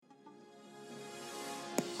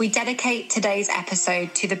We dedicate today's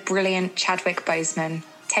episode to the brilliant Chadwick Boseman,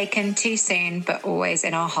 taken too soon but always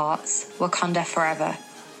in our hearts. Wakanda forever.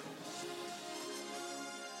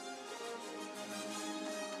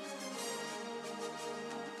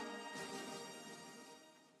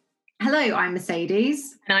 Hello, I'm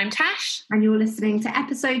Mercedes. And I'm Tash. And you're listening to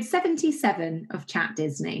episode 77 of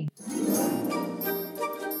ChatDisney.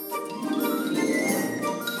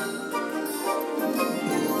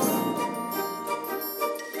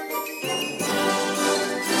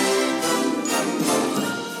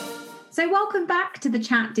 So welcome back to the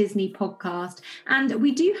ChatDisney podcast, and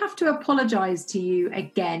we do have to apologise to you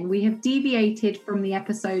again. We have deviated from the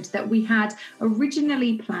episode that we had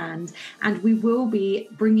originally planned, and we will be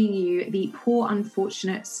bringing you the Poor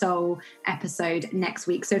Unfortunate Soul episode next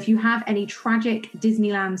week. So if you have any tragic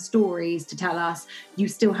Disneyland stories to tell us, you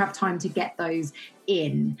still have time to get those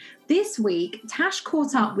in. This week, Tash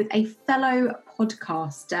caught up with a fellow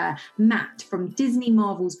podcaster, Matt from Disney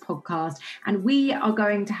Marvel's podcast, and we are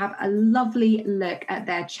going to have a lovely look at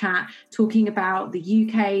their chat talking about the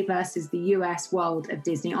UK versus the US world of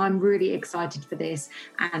Disney. I'm really excited for this,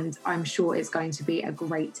 and I'm sure it's going to be a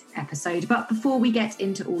great episode. But before we get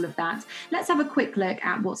into all of that, let's have a quick look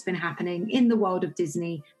at what's been happening in the world of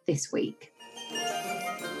Disney this week.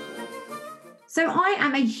 So I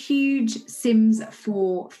am a huge Sims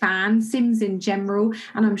 4 fan, Sims in general,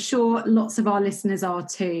 and I'm sure lots of our listeners are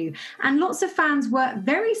too. And lots of fans were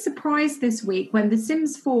very surprised this week when the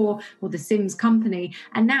Sims 4, or the Sims company,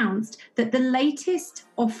 announced that the latest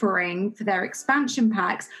offering for their expansion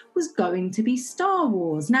packs was going to be Star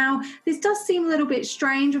Wars. Now, this does seem a little bit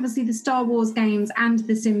strange. Obviously, the Star Wars games and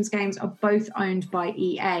the Sims games are both owned by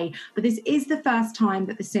EA, but this is the first time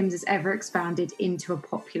that the Sims has ever expanded into a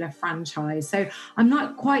popular franchise. So I'm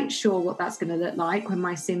not quite sure what that's going to look like when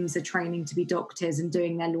my Sims are training to be doctors and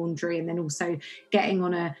doing their laundry and then also getting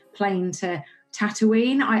on a plane to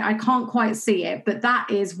Tatooine. I can't quite see it, but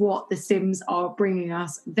that is what the Sims are bringing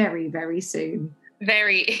us very, very soon.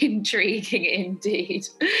 Very intriguing indeed.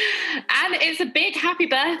 And it's a big happy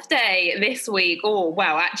birthday this week. Oh,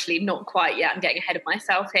 wow, actually not quite yet. I'm getting ahead of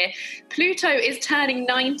myself here. Pluto is turning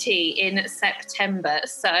 90 in September,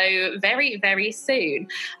 so very, very soon.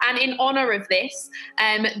 And in honour of this,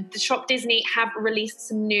 the Shop Disney have released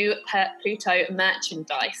some new Pluto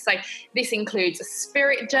merchandise. So this includes a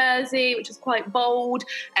Spirit jersey, which is quite bold,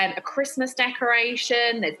 a Christmas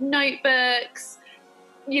decoration, there's notebooks,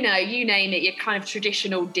 you know, you name it, your kind of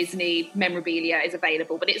traditional Disney memorabilia is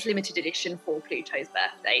available, but it's limited edition for Pluto's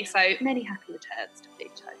birthday. So many happy returns to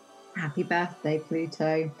Pluto. Happy birthday,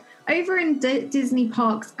 Pluto. Over in Disney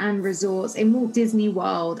parks and resorts in Walt Disney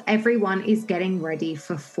World, everyone is getting ready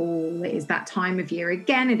for fall. It is that time of year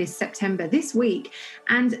again. It is September this week,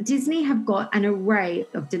 and Disney have got an array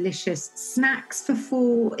of delicious snacks for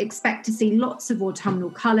fall. Expect to see lots of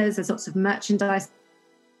autumnal colours. There's lots of merchandise.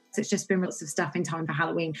 So it's just been lots of stuff in time for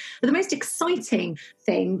Halloween. But the most exciting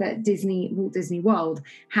thing that Walt Disney World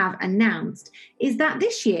have announced is that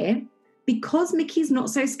this year, because Mickey's Not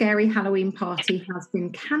So Scary Halloween Party has been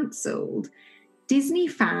cancelled, Disney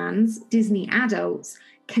fans, Disney adults,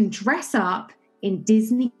 can dress up in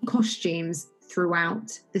Disney costumes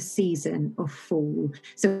throughout the season of fall.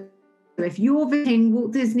 So if you're visiting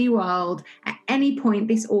Walt Disney World at any point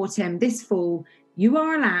this autumn, this fall, you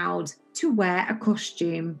are allowed to wear a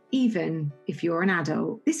costume, even if you're an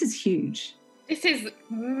adult. This is huge. This is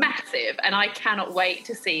massive, and I cannot wait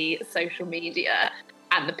to see social media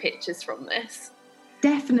and the pictures from this.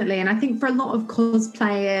 Definitely, and I think for a lot of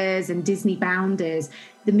cosplayers and Disney bounders,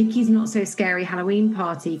 the Mickey's Not So Scary Halloween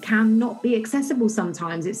Party can not be accessible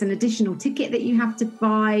sometimes. It's an additional ticket that you have to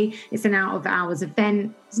buy. It's an out-of-hours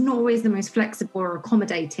event. It's not always the most flexible or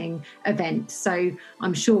accommodating event. So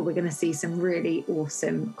I'm sure we're going to see some really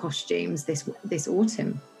awesome costumes this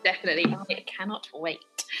autumn. Definitely. I cannot wait.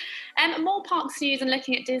 More parks news and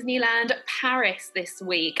looking at Disneyland Paris this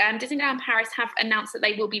week. Disneyland Paris have announced that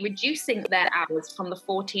they will be reducing their hours from the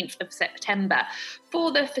 14th of September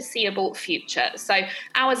for the foreseeable future. So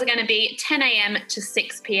hours are going to be 10 a.m. to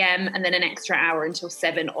 6 p.m. and then an extra hour until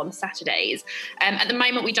 7 on Saturdays. At the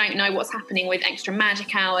moment, we don't know what's happening with extra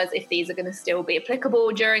magic hours, if these are going to still be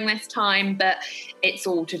applicable during this time, but it's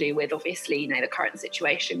all to do with, obviously, you know, the current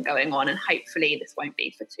situation going on, and hopefully this won't be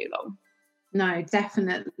for too long. No,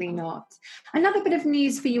 definitely not. Another bit of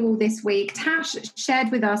news for you all this week. Tash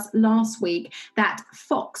shared with us last week that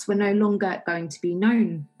Fox were no longer going to be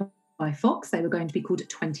known by Fox. They were going to be called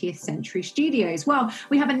 20th Century Studios. Well,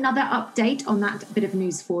 we have another update on that bit of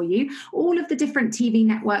news for you. All of the different TV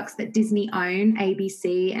networks that Disney own,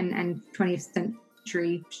 ABC and 20th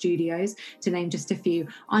Century Studios, to name just a few,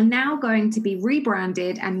 are now going to be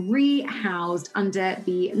rebranded and rehoused under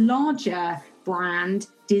the larger brand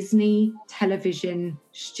Disney Television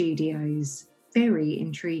Studios. Very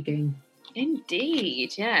intriguing.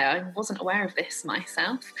 Indeed, yeah, I wasn't aware of this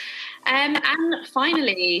myself. And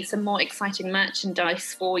finally, some more exciting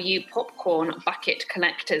merchandise for you popcorn bucket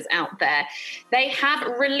collectors out there. They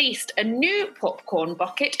have released a new popcorn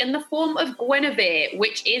bucket in the form of Guinevere,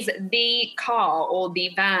 which is the car or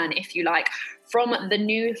the van, if you like, from the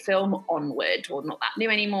new film Onward. Well, not that new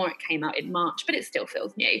anymore. It came out in March, but it still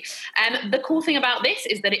feels new. The cool thing about this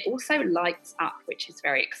is that it also lights up, which is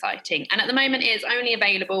very exciting. And at the moment, it is only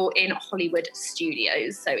available in Hollywood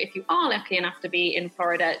studios. So if you are lucky enough to be in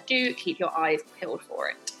Florida, do keep your eyes peeled for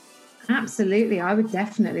it. Absolutely. I would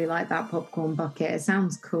definitely like that popcorn bucket. It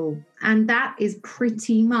sounds cool. And that is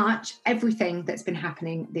pretty much everything that's been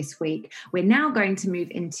happening this week. We're now going to move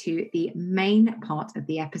into the main part of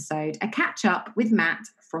the episode, a catch up with Matt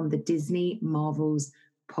from the Disney Marvels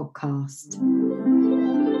podcast.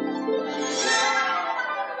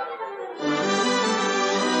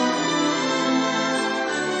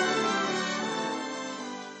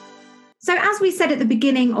 So as we said at the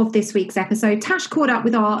beginning of this week's episode, Tash caught up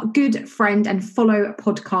with our good friend and follow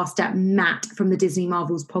podcaster, Matt, from the Disney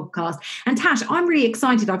Marvels podcast. And Tash, I'm really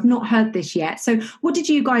excited. I've not heard this yet. So what did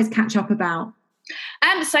you guys catch up about?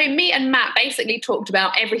 So me and Matt basically talked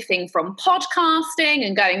about everything from podcasting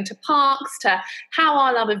and going to parks to how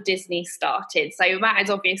our love of Disney started. So Matt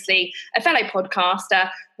is obviously a fellow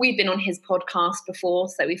podcaster. We've been on his podcast before,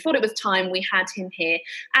 so we thought it was time we had him here.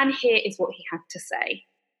 And here is what he had to say.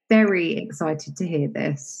 Very excited to hear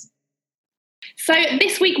this. So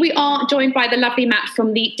this week we are joined by the lovely Matt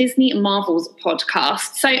from the Disney Marvels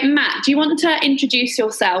podcast. So Matt, do you want to introduce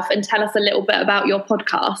yourself and tell us a little bit about your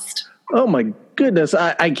podcast? Oh my goodness,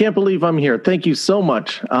 I can't believe I'm here. Thank you so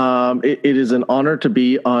much. It is an honor to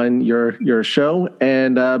be on your show,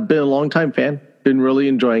 and been a longtime fan, been really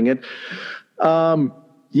enjoying it.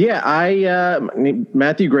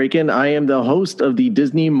 Matthew Graken. I am the host of the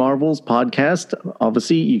Disney Marvels podcast.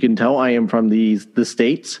 Obviously, you can tell I am from the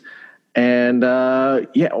States. And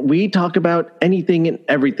we talk about anything and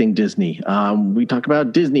everything Disney. We talk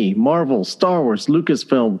about Disney, Marvel, Star Wars,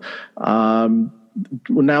 Lucasfilm.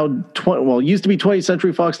 It used to be 20th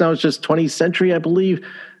Century Fox. Now it's just 20th Century, I believe.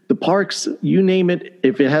 The parks, you name it.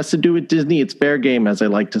 If it has to do with Disney, it's fair game, as I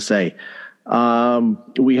like to say.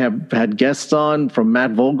 We have had guests on from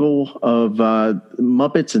Matt Vogel of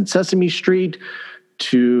Muppets and Sesame Street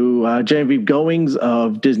to Genevieve Goings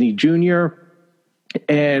of Disney Junior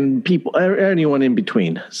and anyone in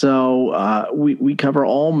between. So we cover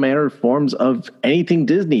all manner of forms of anything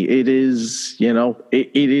Disney. It is,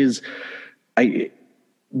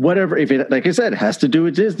 whatever, if it, like I said, has to do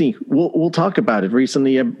with Disney, we'll talk about it.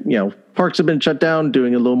 Recently, parks have been shut down,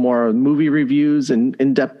 doing a little more movie reviews and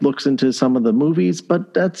in-depth looks into some of the movies,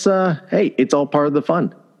 but that's, hey, it's all part of the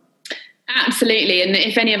fun. Absolutely. And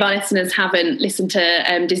if any of our listeners haven't listened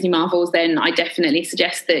to Disney Marvels, then I definitely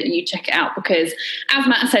suggest that you check it out because, as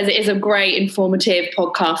Matt says, it is a great informative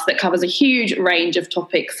podcast that covers a huge range of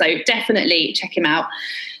topics. So definitely check him out.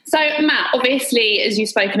 So, Matt, obviously, as you've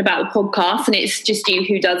spoken about the podcast, and it's just you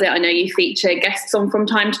who does it, I know you feature guests on from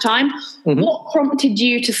time to time. Mm-hmm. What prompted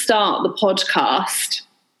you to start the podcast?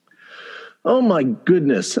 Oh, my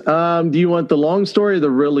goodness. Do you want the long story or the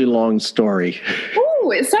really long story?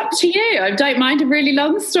 Oh, it's up to you. I don't mind a really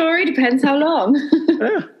long story. Depends how long.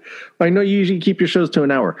 Yeah. I know you usually keep your shows to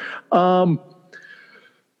an hour.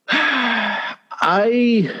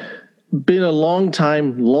 Been a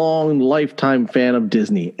long lifetime fan of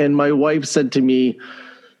Disney. And my wife said to me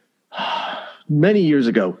many years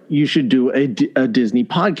ago, you should do a Disney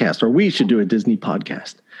podcast, or we should do a Disney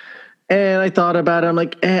podcast. And I thought about it. I'm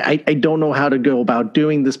like, I don't know how to go about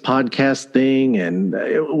doing this podcast thing and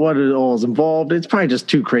what it all is involved. It's probably just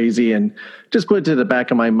too crazy, and just put it to the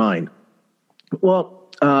back of my mind. Well,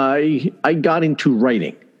 I got into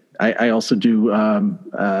writing. I also do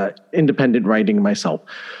independent writing myself.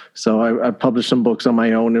 So I published some books on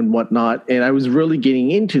my own and whatnot, and I was really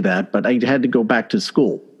getting into that, but I had to go back to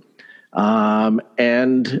school.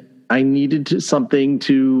 And I needed something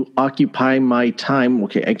to occupy my time.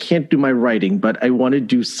 Okay, I can't do my writing, but I want to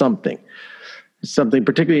do something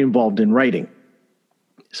particularly involved in writing.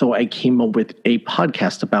 So I came up with a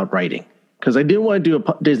podcast about writing, because I didn't want to do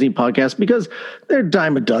a Disney podcast because they're a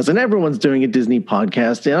dime a dozen. Everyone's doing a Disney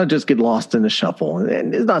podcast, and I'll just get lost in the shuffle.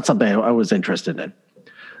 And it's not something I was interested in.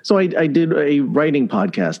 So I did a writing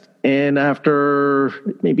podcast. And after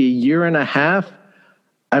maybe a year and a half,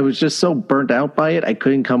 I was just so burnt out by it. I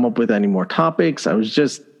couldn't come up with any more topics. I was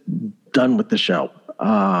just done with the show.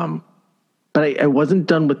 But I wasn't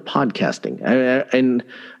done with podcasting. And I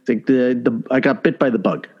think I got bit by the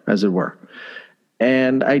bug, as it were.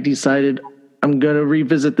 And I decided I'm going to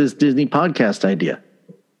revisit this Disney podcast idea.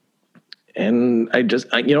 And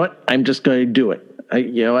you know what? I'm just going to do it.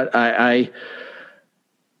 I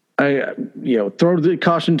throw the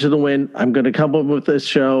caution to the wind. I'm going to come up with this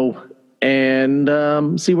show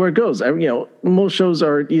and see where it goes. Most shows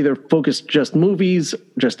are either focused just movies,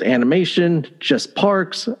 just animation, just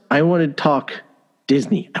parks. I want to talk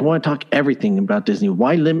Disney. I want to talk everything about Disney.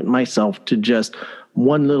 Why limit myself to just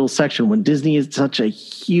one little section when Disney is such a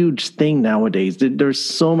huge thing nowadays? There's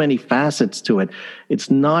so many facets to it.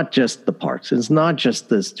 It's not just the parks. It's not just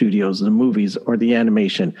the studios, the movies, or the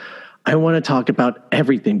animation. I want to talk about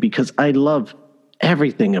everything because I love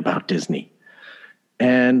everything about Disney.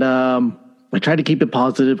 And I try to keep it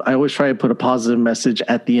positive. I always try to put a positive message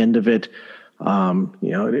at the end of it.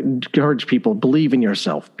 Encourage people, believe in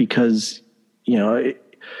yourself because,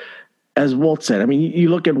 as Walt said, I mean, you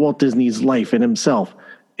look at Walt Disney's life and himself,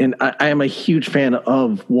 and I am a huge fan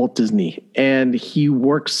of Walt Disney, and he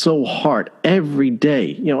works so hard every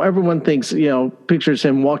day. Everyone thinks, pictures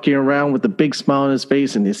him walking around with a big smile on his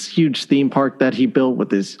face and this huge theme park that he built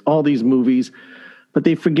with all these movies. But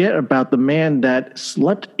they forget about the man that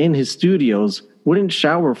slept in his studios, wouldn't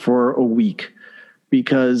shower for a week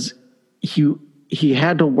because he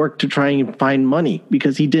had to work to try and find money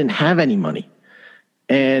because he didn't have any money.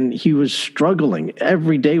 And he was struggling.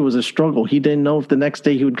 Every day was a struggle. He didn't know if the next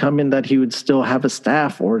day he would come in that he would still have a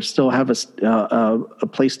staff or still have a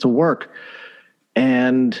place to work.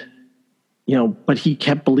 And, but he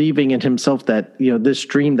kept believing in himself that, this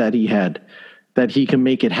dream that he had, that he can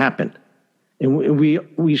make it happen. And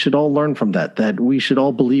we should all learn from that we should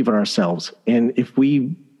all believe in ourselves. And if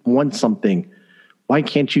we want something, why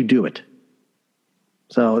can't you do it?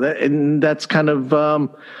 So that's kind of,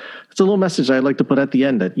 it's a little message I'd like to put at the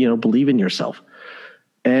end that, believe in yourself.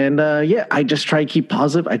 And I just try to keep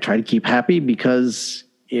positive. I try to keep happy because,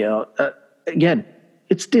 again,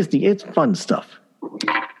 it's Disney. It's fun stuff.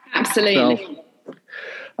 Absolutely. So,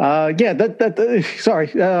 that's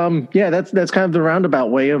kind of the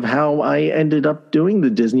roundabout way of how I ended up doing the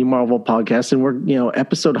Disney Marvel podcast. And we're,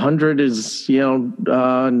 episode 100 is,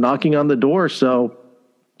 knocking on the door. So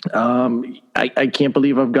I can't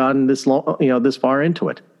believe I've gotten this long, this far into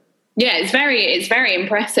it. Yeah, it's very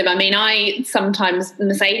impressive. I mean, I sometimes,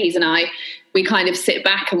 Mercedes and I, we kind of sit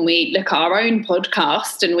back and we look at our own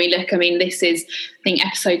podcast and this is, I think,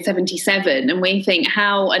 episode 77. And we think,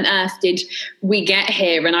 how on earth did we get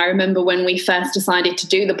here? And I remember when we first decided to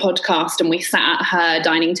do the podcast and we sat at her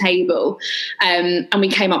dining table and we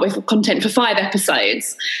came up with content for 5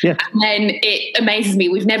 episodes. Yeah. And then it amazes me,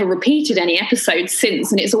 we've never repeated any episodes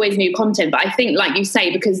since, and it's always new content. But I think, like you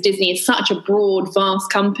say, because Disney is such a broad,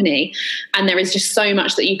 vast company and there is just so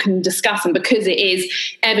much that you can discuss, and because it is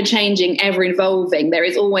ever-changing, ever-evolving, there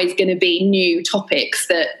is always going to be new topics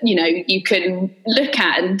that, you can look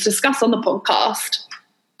at and discuss on the podcast.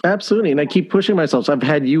 Absolutely. And I keep pushing myself. So I've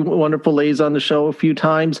had you wonderful ladies on the show a few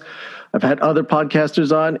times. I've had other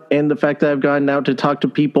podcasters on, and the fact that I've gotten out to talk to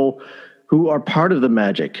people who are part of the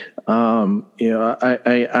magic. I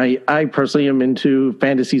personally am into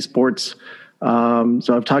fantasy sports. So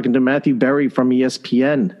I'm talking to Matthew Berry from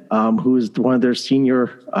ESPN, who is one of their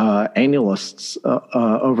senior analysts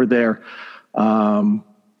over there.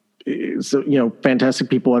 So,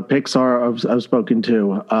 fantastic people at Pixar I've spoken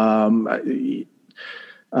to.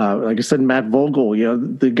 Like I said, Matt Vogel,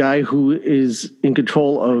 the guy who is in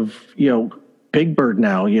control of, Big Bird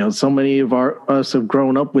now. So many of us have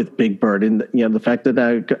grown up with Big Bird, and the fact that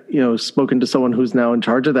I've spoken to someone who's now in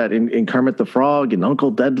charge of that in Kermit the Frog and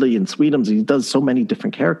Uncle Deadly and Sweetums. He does so many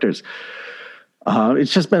different characters.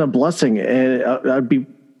 It's just been a blessing, and I'd be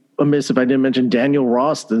amiss if I didn't mention Daniel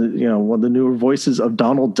Ross, one of the newer voices of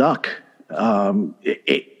Donald Duck. I've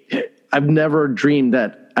never dreamed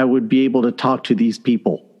that I would be able to talk to these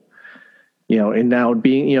people. And now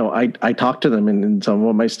being, I talk to them and some of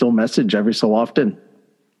them I still message every so often.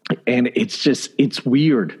 And it's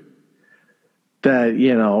weird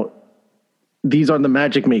that, these are the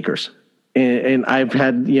magic makers. And I've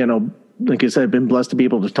had, like I said, I've been blessed to be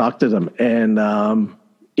able to talk to them. And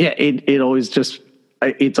it always just,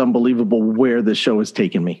 it's unbelievable where the show has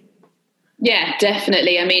taken me. Yeah,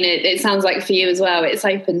 definitely. I mean, it sounds like for you as well, it's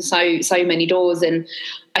opened so many doors. And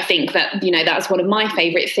I think that, you know, that's one of my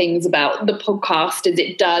favorite things about the podcast, is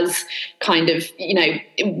it does kind of, you know,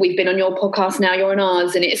 we've been on your podcast, now you're on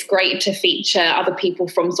ours, and it's great to feature other people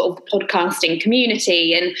from sort of the podcasting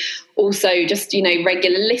community, and also just, you know,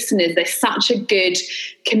 regular listeners. There's such a good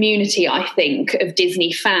community, I think, of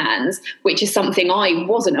Disney fans, which is something I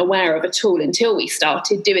wasn't aware of at all until we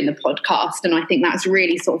started doing the podcast. And I think that's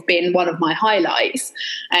really sort of been one of my highlights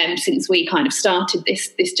since we kind of started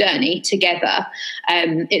this journey together.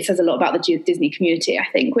 It says a lot about the Disney community, I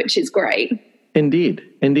think, which is great. Indeed.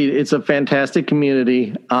 It's a fantastic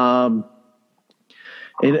community. And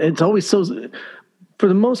it's always so, for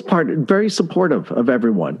the most part, very supportive of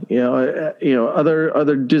everyone.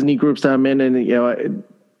 Other Disney groups that I'm in, and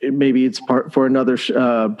maybe it's part for another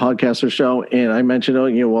podcast or show, and I mentioned,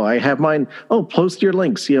 I have mine. Oh, post your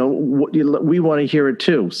links. We want to hear it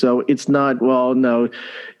too. So it's not, well, no,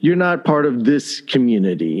 you're not part of this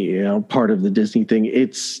community. Part of the Disney thing.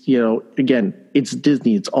 It's again, it's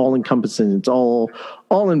Disney. It's all encompassing. It's all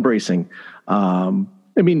embracing.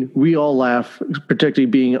 I mean, we all laugh, particularly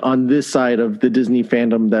being on this side of the Disney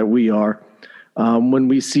fandom that we are, when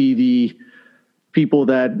we see the people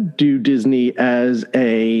that do Disney as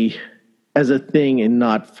a thing and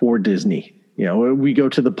not for Disney. We go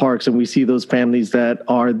to the parks and we see those families that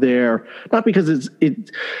are there, not because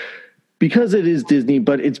because it is Disney,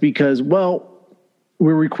 but it's because, well,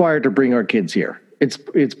 we're required to bring our kids here.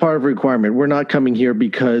 It's part of a requirement. We're not coming here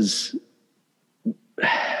because,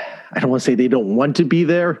 I don't want to say they don't want to be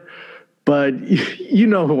there, but you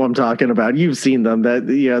know who I'm talking about. You've seen them.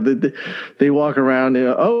 They walk around.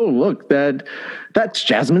 Oh, look, that's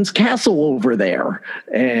Jasmine's castle over there,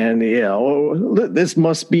 and this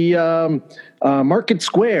must be Market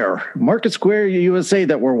Square, USA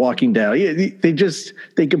that we're walking down.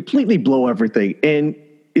 They completely blow everything, and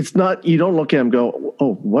it's not. You don't look at them and go,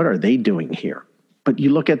 oh, what are they doing here? But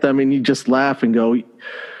you look at them and you just laugh and go,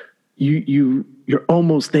 you're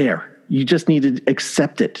almost there. You just need to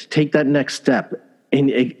accept it. Take that next step and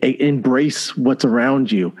embrace what's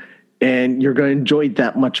around you, and you're going to enjoy it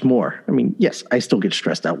that much more. I mean, yes, I still get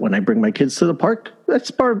stressed out when I bring my kids to the park.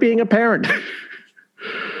 That's part of being a parent.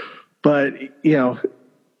 But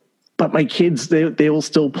my kids, they will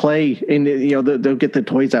still play, and they'll get the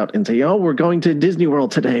toys out and say, "Oh, we're going to Disney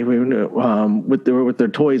World today," with their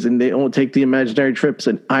toys, and they all take the imaginary trips.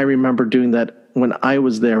 And I remember doing that when I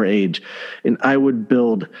was their age, and I would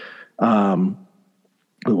build. Back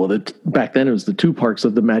then it was the two parks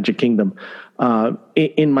of the Magic Kingdom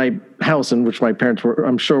in my house, in which my parents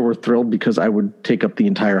I'm sure were thrilled, because I would take up the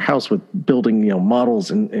entire house with building, models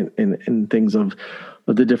and things of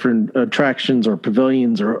the different attractions or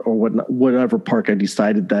pavilions or whatever park I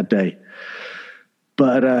decided that day.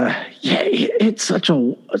 But it's such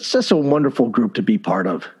a wonderful group to be part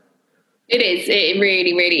of. It is. It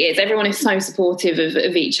really, really is. Everyone is so supportive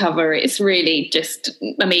of each other. It's really just,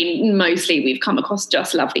 I mean, mostly we've come across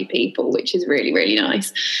just lovely people, which is really, really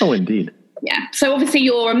nice. Oh, indeed. Yeah. So obviously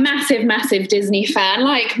you're a massive, massive Disney fan,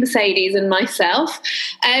 like Mercedes and myself.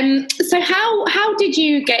 So how did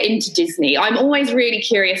you get into Disney? I'm always really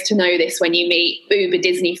curious to know this when you meet uber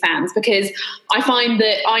Disney fans, because I find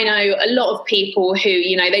that I know a lot of people who,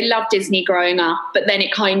 they love Disney growing up, but then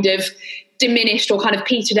it kind of diminished or kind of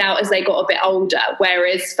petered out as they got a bit older.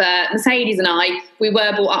 Whereas for Mercedes and I, we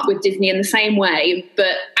were brought up with Disney in the same way,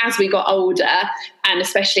 but as we got older, and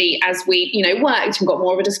especially as we, worked and got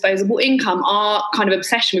more of a disposable income, our kind of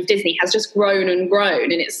obsession with Disney has just grown and grown,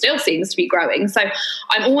 and it still seems to be growing. So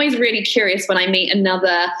I'm always really curious when I meet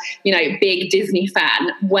another, big Disney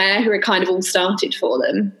fan, where it kind of all started for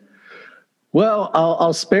them. Well,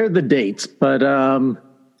 I'll spare the dates, but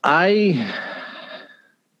I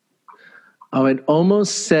would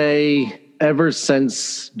almost say ever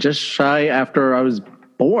since just shy after I was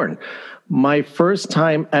born. My first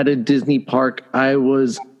time at a Disney park, I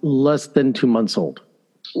was less than 2 months old.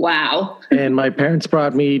 Wow. And my parents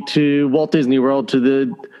brought me to Walt Disney World,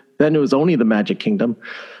 then it was only the Magic Kingdom.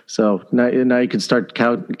 So now you can start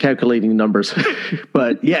calculating numbers.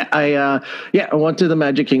 But I went to the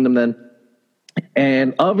Magic Kingdom then.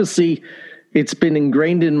 And obviously, it's been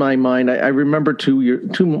ingrained in my mind. I remember 2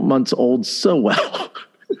 months old so well.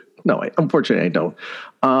 No, unfortunately, I don't.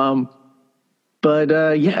 But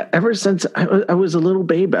ever since I was a little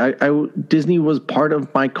baby, Disney was part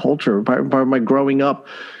of my culture, part of my growing up.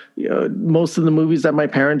 Most of the movies that my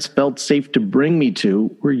parents felt safe to bring me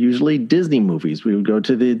to were usually Disney movies. We would go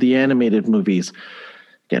to the animated movies.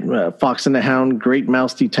 Again, Fox and the Hound, Great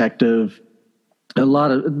Mouse Detective, a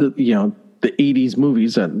lot of the 80s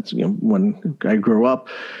movies that, when I grew up,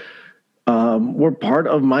 were part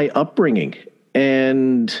of my upbringing.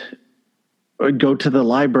 And I'd go to the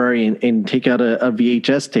library and take out a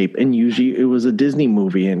VHS tape, and usually it was a Disney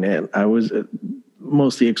movie, and I was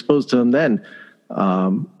mostly exposed to them then.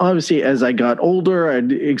 Obviously, as I got older,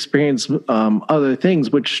 I'd experienced other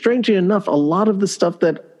things, which, strangely enough, a lot of the stuff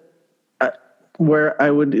that where I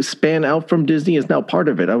would span out from Disney is now part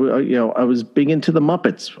of it. I was big into the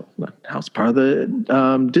Muppets. Now it's part of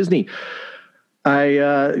the Disney.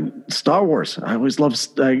 Star Wars. I always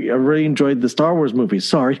loved. I really enjoyed the Star Wars movies.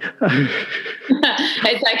 Sorry.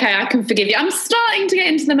 It's okay. I can forgive you. I'm starting to get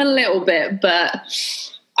into them a little bit, but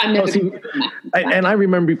I'm never. I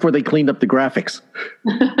remember before they cleaned up the graphics,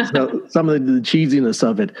 so some of the cheesiness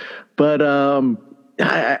of it. But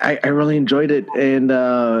I really enjoyed it, and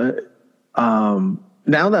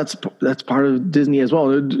now that's part of Disney as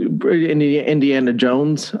well. Indiana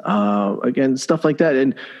Jones, again, stuff like that,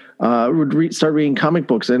 and. Would start reading comic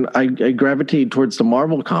books, and I gravitated towards the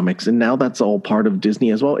Marvel comics, and now that's all part of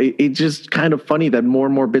Disney as well. It's just kind of funny that more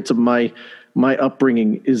and more bits of my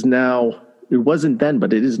upbringing is now, it wasn't then,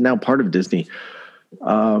 but it is now part of Disney.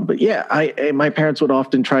 But yeah, my parents would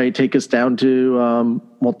often try to take us down to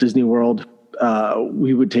Walt Disney World.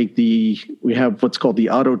 We would we have what's called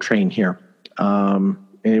the auto train here, and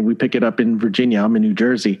we pick it up in Virginia. I'm in New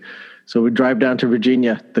Jersey. So we drive down to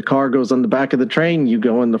Virginia. The car goes on the back of the train. You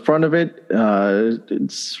go in the front of it.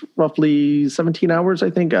 It's roughly 17 hours, I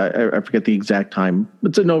think. I forget the exact time.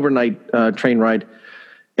 It's an overnight train ride.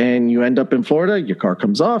 And you end up in Florida. Your car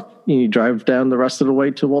comes off. And you drive down the rest of the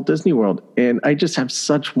way to Walt Disney World. And I just have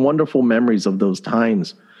such wonderful memories of those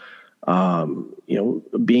times.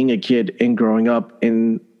 Being a kid and growing up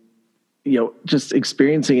and, just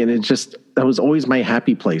experiencing it. That was always my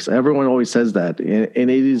happy place. Everyone always says that. And it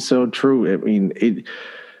is so true. I mean,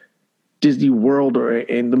 Disney World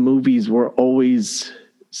and the movies were always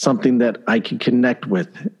something that I could connect with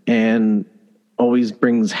and always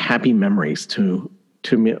brings happy memories to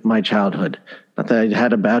my childhood. Not that I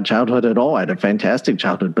had a bad childhood at all. I had a fantastic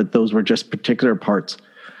childhood, but those were just particular parts.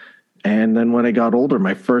 And then when I got older,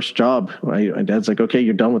 my first job, my dad's like, okay,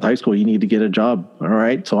 you're done with high school. You need to get a job. All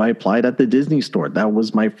right. So I applied at the Disney store. That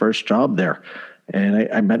was my first job there. And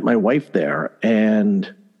I met my wife there.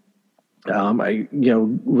 And I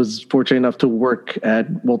was fortunate enough to work at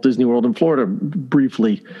Walt Disney World in Florida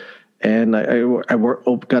briefly. And I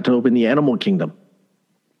got to open the Animal Kingdom.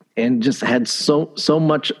 And just had so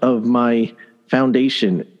much of my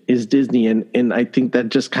foundation is Disney. And I think that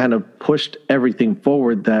just kind of pushed everything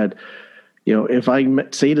forward that, if I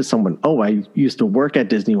say to someone, oh, I used to work at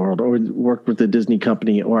Disney World or work with the Disney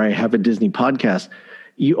company, or I have a Disney podcast,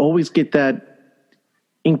 you always get that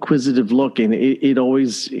inquisitive look. And it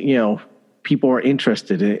always, people are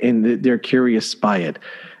interested and they're curious by it.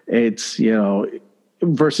 It's,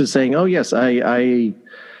 versus saying, oh, yes, I'm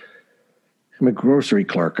a grocery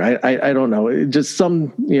clerk. I don't know. Just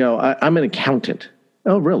I'm an accountant.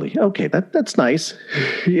 Oh, really? Okay, that's nice.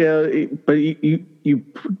 Yeah, but you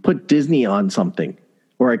put Disney on something,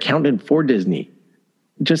 or accountant for Disney.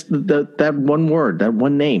 Just that one word, that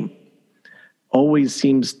one name, always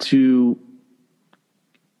seems to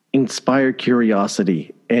inspire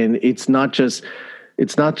curiosity. And it's not just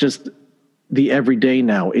the everyday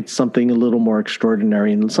now. It's something a little more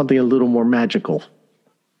extraordinary and something a little more magical.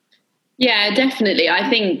 Yeah, definitely. I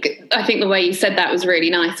think the way you said that was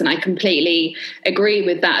really nice, and I completely agree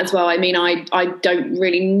with that as well. I mean, I don't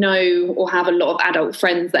really know or have a lot of adult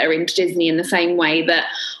friends that are into Disney in the same way that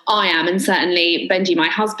I am, and certainly Benji, my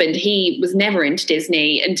husband, he was never into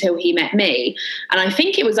Disney until he met me. And I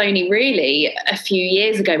think it was only really a few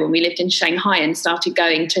years ago when we lived in Shanghai and started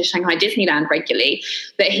going to Shanghai Disneyland regularly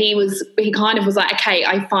that he kind of was like, okay,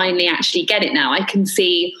 I finally actually get it now. I can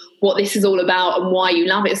see what this is all about and why you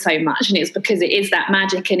love it so much. And it's because it is that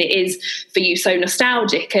magic and it is for you so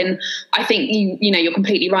nostalgic. And I think you're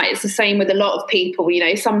completely right. It's the same with a lot of people.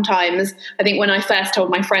 Sometimes I think when I first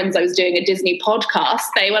told my friends I was doing a Disney podcast,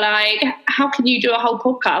 they were like, how can you do a whole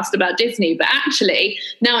podcast about Disney? But actually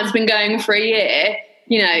now it's been going for a year,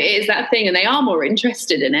 it is that thing, and they are more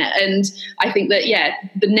interested in it. And I think that,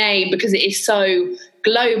 the name, because it is so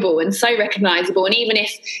global and so recognizable, and even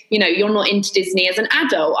if you're not into Disney as an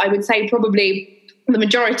adult, I would say probably the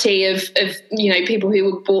majority of people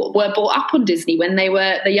who were brought up on Disney when they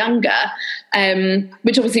were younger,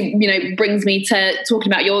 which obviously brings me to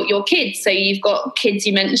talking about your kids. So you've got kids,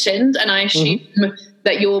 you mentioned, and I assume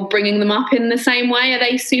that you're bringing them up in the same way. Are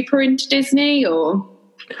they super into Disney or?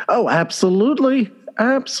 Oh, absolutely.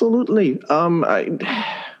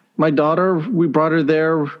 My daughter, we brought her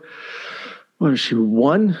there. What was she,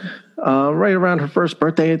 1? Right around her first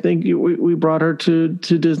birthday, I think we brought her to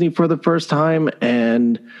Disney for the first time.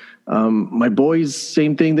 And My boys,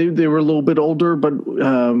 same thing. They were a little bit older, but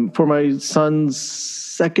for my son's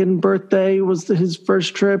second birthday was his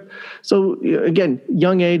first trip. So again,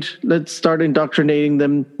 young age, let's start indoctrinating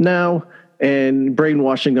them now and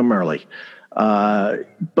brainwashing them early.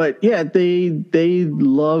 But yeah, they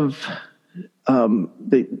love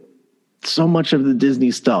so much of the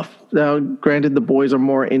Disney stuff. Now, granted, the boys are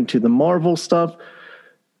more into the Marvel stuff,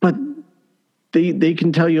 but they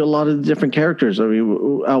can tell you a lot of the different characters. I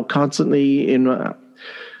mean, I'll constantly in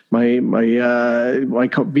my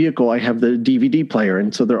vehicle, I have the DVD player,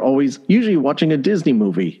 and so they're always usually watching a Disney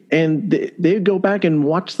movie, and they go back and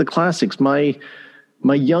watch the classics. My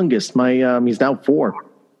youngest, he's now 4,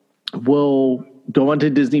 will go onto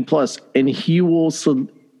Disney Plus, and he will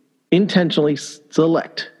intentionally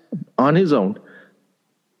select on his own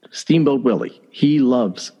Steamboat Willie. He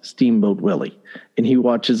loves Steamboat Willie, and he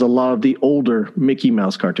watches a lot of the older Mickey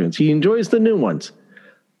Mouse cartoons. He enjoys the new ones,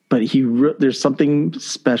 but there's something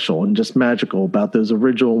special and just magical about those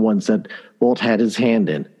original ones that Walt had his hand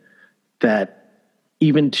in, that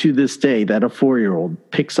even to this day, that a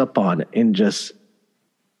 4-year-old picks up on and just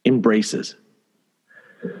embraces.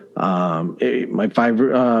 My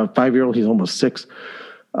 5-year-old, he's almost 6,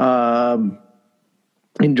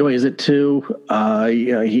 enjoys it too.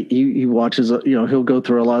 He watches, he'll go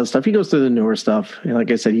through a lot of stuff. He goes through the newer stuff. And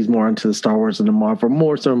like I said, he's more into the Star Wars and the Marvel,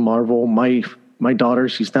 more so Marvel. My daughter,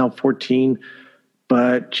 she's now 14,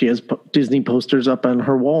 but she has Disney posters up on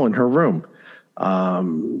her wall in her room.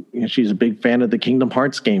 She's a big fan of the Kingdom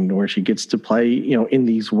Hearts game where she gets to play, in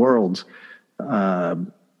these worlds.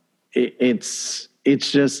 It's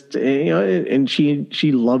just, and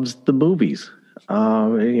she loves the movies.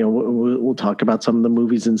 We'll talk about some of the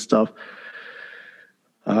movies and stuff.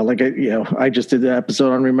 I just did the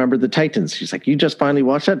episode on Remember the Titans. She's like, "You just finally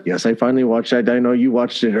watched that?" Yes, I finally watched that. I know you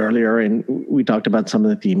watched it earlier, and we talked about some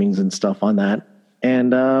of the themings and stuff on that.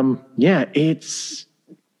 And it's,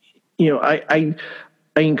 I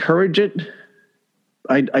encourage it.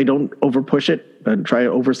 I don't over push it and try to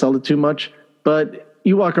oversell it too much. But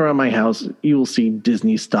you walk around my house, you will see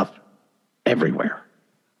Disney stuff everywhere.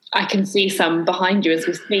 I can see some behind you as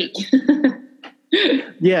we speak.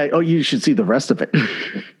 Yeah. Oh, you should see the rest of it.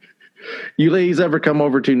 You ladies ever come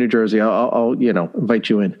over to New Jersey, I'll invite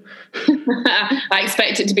you in. I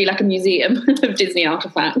expect it to be like a museum of Disney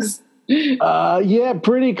artifacts. Yeah,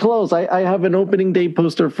 pretty close. I have an opening day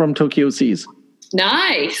poster from Tokyo Seas.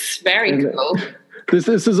 Nice. Very cool. This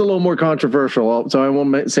is a little more controversial, so I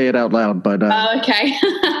won't say it out loud. But okay.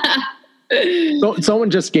 Someone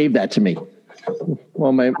just gave that to me.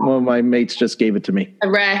 One of my mates just gave it to me. A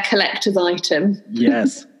rare collector's item.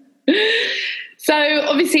 Yes. So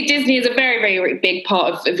obviously Disney is a very, very big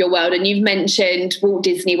part of your world, and you've mentioned Walt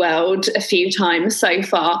Disney World a few times so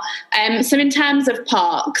far. So in terms of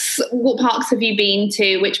parks, what parks have you been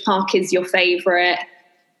to? Which park is your favourite?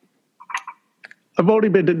 I've only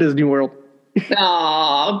been to Disney World.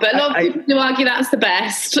 Oh, but a lot of people argue that's the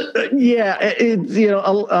best. Yeah,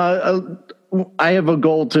 I have a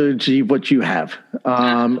goal to achieve what you have,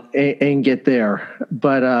 and get there.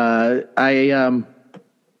 But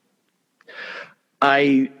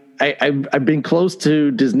I've been close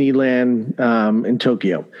to Disneyland in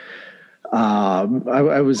Tokyo. I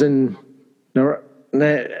was in.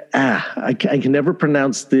 I can never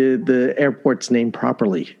pronounce the airport's name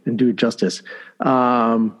properly and do it justice.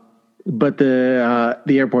 But the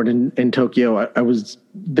airport in Tokyo, I was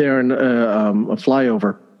there in a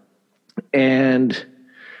flyover. And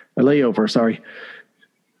a layover, sorry.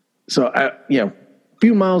 So, a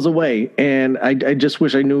few miles away, and I just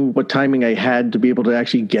wish I knew what timing I had to be able to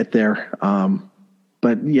actually get there.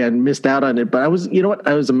 But yeah, missed out on it. But I was,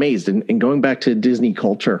 I was amazed in going back to Disney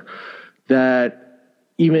culture, that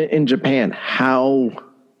even in Japan, how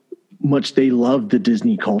much they love the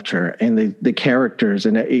Disney culture and the characters,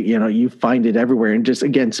 and you find it everywhere, and just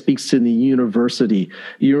again speaks to the universality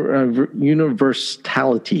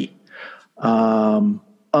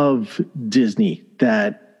of Disney,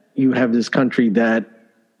 that you have this country that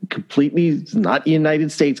completely is not the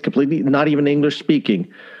United States, completely not even English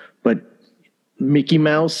speaking, but Mickey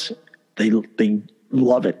Mouse, they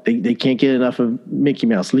love it. They can't get enough of Mickey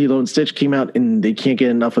Mouse. Lilo and Stitch came out, and they can't get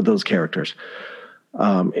enough of those characters.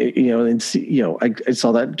 I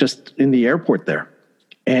saw that just in the airport there.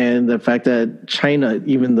 And the fact that China,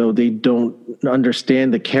 even though they don't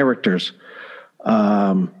understand the characters,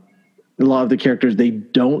 a lot of the characters they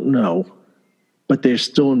don't know, but they're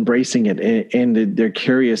still embracing it, and they're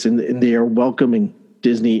curious, and they are welcoming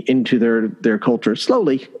Disney into their culture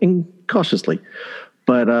slowly and cautiously,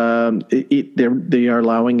 but they are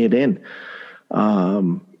allowing it in.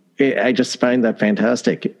 I just find that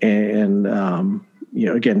fantastic. And,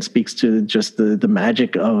 again, speaks to just the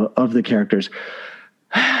magic of the characters.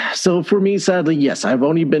 So for me, sadly, yes, I've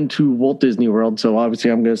only been to Walt Disney World. So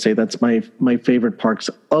obviously I'm going to say that's my favorite parks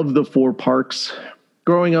of the 4 parks.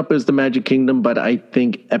 Growing up as the Magic Kingdom, but I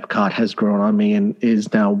think Epcot has grown on me and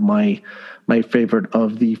is now my favorite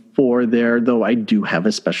of the 4 there, though I do have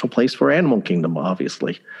a special place for Animal Kingdom,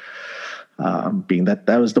 obviously. Being that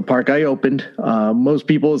was the park I opened. Most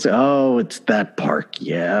people say, oh, it's that park.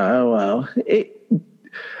 Yeah, well,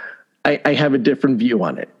 I have a different view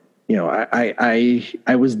on it.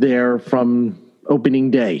 I was there from opening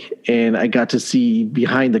day, and I got to see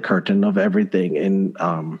behind the curtain of everything, and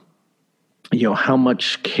how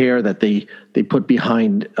much care that they put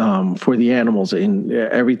behind for the animals and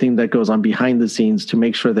everything that goes on behind the scenes to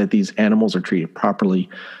make sure that these animals are treated properly,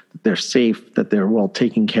 that they're safe, that they're well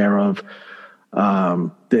taken care of.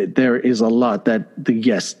 There is a lot that the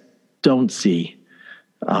guests don't see.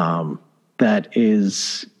 That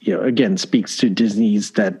is, again, speaks to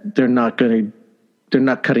Disney's that they're not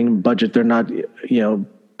cutting budget. They're not,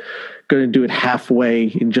 going to do it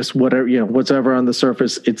halfway and just whatever, whatever on the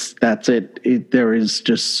surface. That's it. There is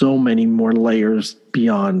just so many more layers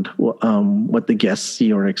beyond what the guests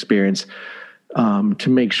see or experience to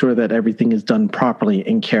make sure that everything is done properly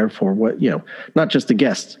and cared for. Not just the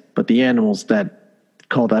guests, but the animals that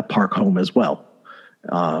call that park home as well.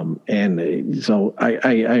 And so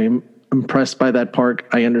I am impressed by that park.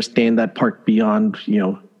 I understand that park beyond,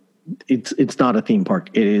 it's not a theme park.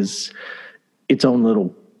 It is its own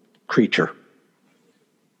little creature.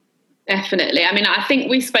 Definitely. I mean, I think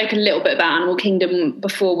we spoke a little bit about Animal Kingdom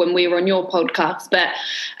before when we were on your podcast, but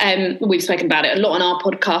we've spoken about it a lot on our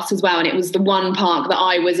podcast as well. And it was the one park that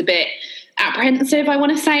I was a bit apprehensive, I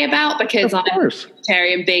want to say, about, because I'm a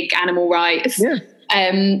vegetarian, big animal rights. Yeah.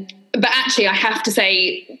 But actually, I have to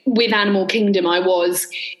say, with Animal Kingdom, I was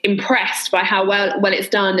impressed by how well it's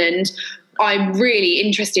done, and I'm really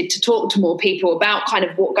interested to talk to more people about kind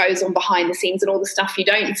of what goes on behind the scenes and all the stuff you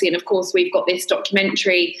don't see. And of course, we've got this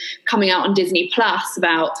documentary coming out on Disney Plus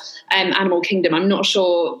about Animal Kingdom. I'm not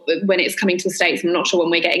sure when it's coming to the States. I'm not sure when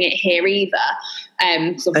we're getting it here either.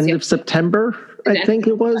 End of September, I think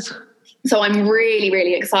it was. So I'm really,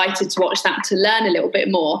 really excited to watch that, to learn a little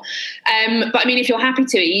bit more. But I mean, if you're happy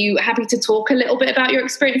to, are you happy to talk a little bit about your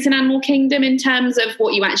experience in Animal Kingdom in terms of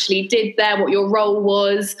what you actually did there, what your role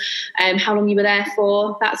was, how long you were there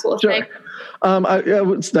for, that sort of thing?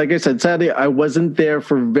 Like I said, sadly, I wasn't there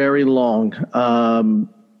for very long.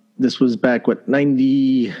 This was back,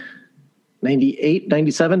 98,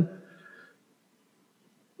 97?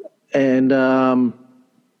 And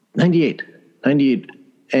 98.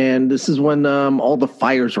 And this is when all the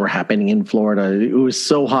fires were happening in Florida. It was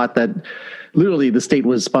so hot that literally the state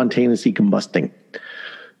was spontaneously combusting.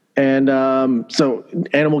 And so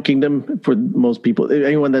Animal Kingdom, for most people,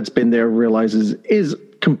 anyone that's been there realizes, is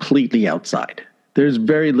completely outside. There's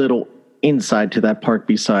very little inside to that park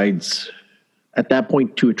besides, at that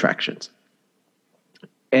point, 2 attractions.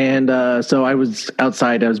 And so I was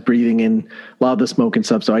outside. I was breathing in a lot of the smoke and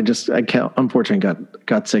stuff. So I unfortunately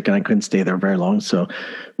got sick, and I couldn't stay there very long. So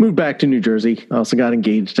moved back to New Jersey. I also got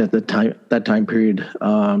engaged at that time period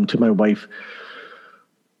to my wife.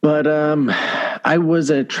 But I was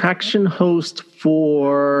an attraction host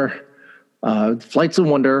for Flights of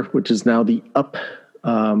Wonder, which is now the Up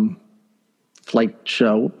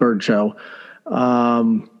bird show.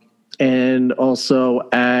 And also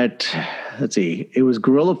at, it was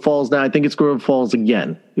Gorilla Falls. Now I think it's Gorilla Falls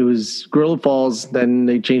again. It was Gorilla Falls. Then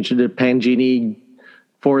they changed it to Pangini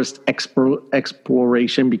Forest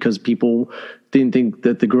Exploration because people didn't think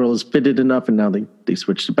that the gorillas fitted enough. And now they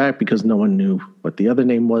switched it back because no one knew what the other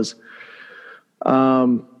name was.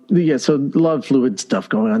 So a lot of fluid stuff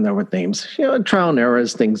going on there with names. Trial and error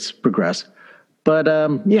as things progress. But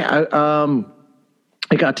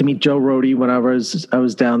I got to meet Joe Rohde when I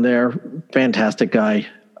was down there. Fantastic guy.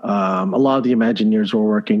 A lot of the Imagineers were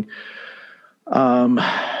working.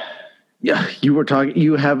 You were talking.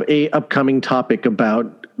 You have a upcoming topic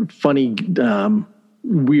about funny,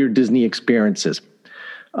 weird Disney experiences.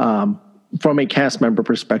 From a cast member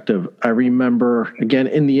perspective, I remember, again,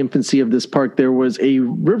 in the infancy of this park, there was a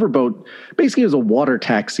riverboat. Basically, it was a water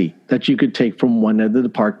taxi that you could take from one end of the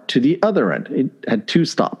park to the other end. It had 2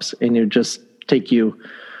 stops, and it would just take you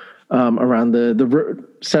around the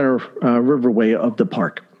center riverway of the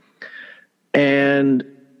park. And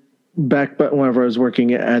back whenever I was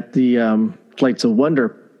working at the Flights of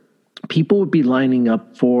Wonder, people would be lining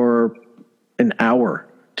up for an hour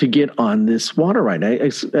to get on this water ride.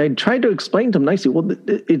 I tried to explain to them nicely, well,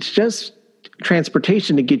 it's just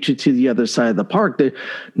transportation to get you to the other side of the park.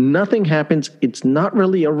 Nothing happens. It's not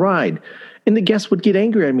really a ride. And the guests would get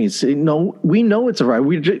angry at me and say, no, we know it's a ride.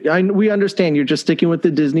 We understand you're just sticking with the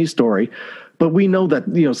Disney story, but we know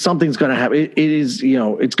that, something's going to happen. It is,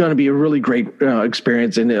 it's going to be a really great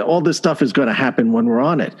experience, and all this stuff is going to happen when we're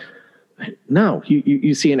on it. No,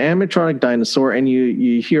 you see an animatronic dinosaur, and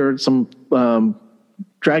you hear some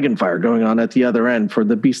dragon fire going on at the other end for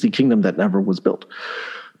the Beastly Kingdom that never was built.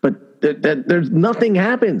 But there's nothing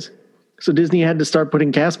happens. So Disney had to start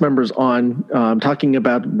putting cast members on, talking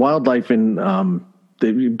about wildlife, and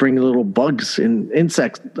they bring little bugs and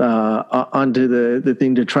insects onto the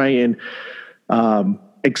thing to try and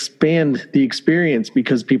expand the experience,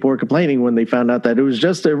 because people were complaining when they found out that it was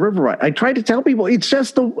just a river ride. I tried to tell people it's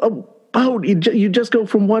just a boat. You just go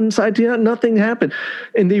from one side to the other. Nothing happened.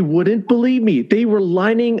 And they wouldn't believe me. They were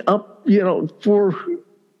lining up, for...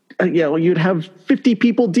 you'd have 50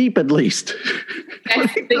 people deep at least. I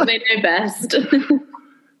think they know best.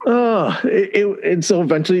 And so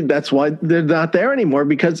eventually that's why they're not there anymore,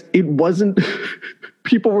 because it wasn't...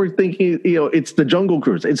 People were thinking, it's the Jungle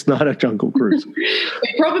Cruise. It's not a Jungle Cruise.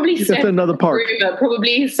 Probably it's another park. Rumor.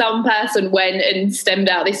 Probably some person went and stemmed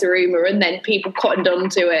out this rumor, and then people cottoned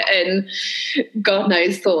onto it, and God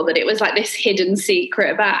knows thought that it was like this hidden secret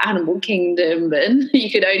about Animal Kingdom, and you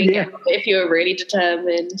could only get it if you were really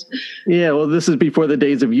determined. Yeah, well, this is before the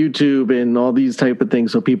days of YouTube and all these type of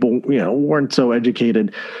things, so people weren't so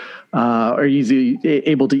educated. Are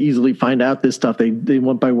able to easily find out this stuff. They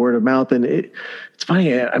went by word of mouth, and it's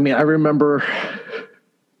funny. I mean, I remember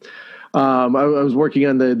I was working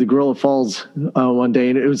on the Gorilla Falls one day,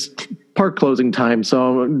 and it was park closing time.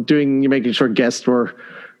 So I'm making sure guests were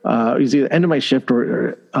it was either end of my shift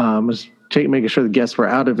or was making sure the guests were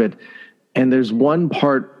out of it. And there's one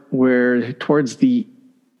part where towards the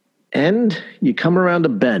end, you come around a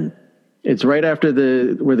bend. It's right after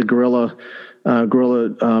where the gorilla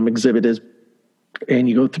exhibit is, and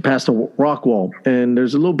you go past a rock wall, and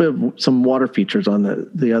there's a little bit of some water features on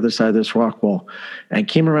the other side of this rock wall. And I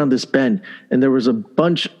came around this bend, and there was a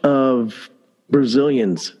bunch of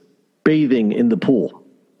Brazilians bathing in the pool.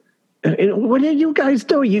 And what are you guys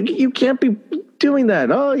doing? You can't be doing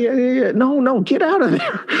that. Oh yeah. No, get out of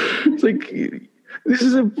there. It's like, this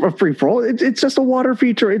is a free for all. It's just a water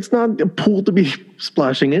feature. It's not a pool to be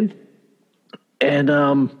splashing in. And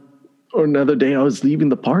or another day I was leaving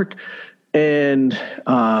the park, and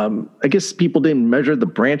I guess people didn't measure the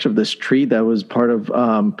branch of this tree that was part of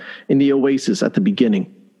in the oasis at the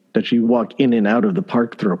beginning that you walk in and out of the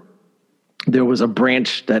park through. There was a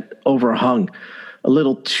branch that overhung a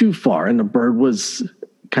little too far, and the bird was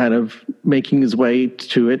kind of making his way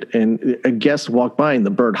to it, and a guest walked by, and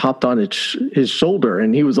the bird hopped on his shoulder,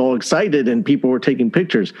 and he was all excited, and people were taking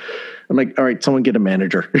pictures. I'm like, all right, someone get a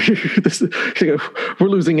manager. We're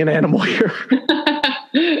losing an animal here.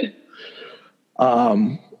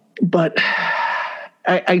 But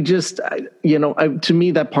I just, to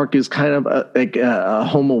me, that park is kind of like a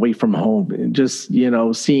home away from home. Just,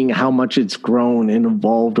 seeing how much it's grown and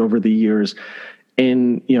evolved over the years,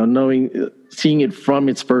 and, seeing it from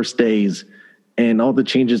its first days and all the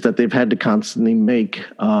changes that they've had to constantly make.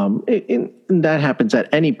 And that happens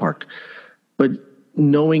at any park, but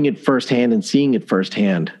knowing it firsthand and seeing it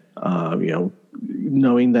firsthand,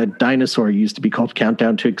 knowing that dinosaur used to be called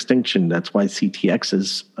Countdown to Extinction. That's why CTX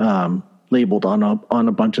is labeled on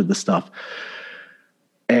a bunch of the stuff.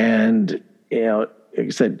 And, like I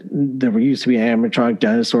said, there used to be an animatronic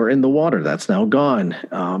dinosaur in the water. That's now gone.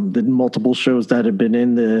 The multiple shows that have been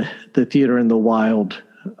in the theater in the wild,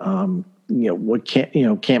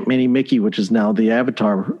 Camp Mini Mickey, which is now the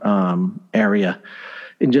Avatar area.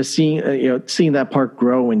 And just seeing that park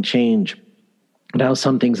grow and change, and how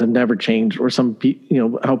some things have never changed, or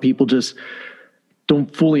how people just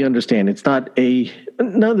don't fully understand. It's not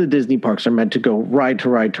none of the Disney parks are meant to go ride to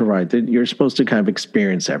ride to ride. You're supposed to kind of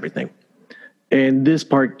experience everything. And this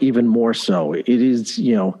park even more so. It is,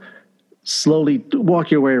 slowly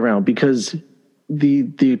walk your way around, because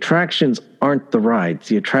the attractions aren't the rides.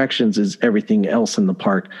 The attractions is everything else in the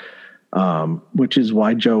park. Which is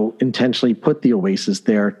why Joe intentionally put the Oasis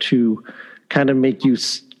there, to kind of make you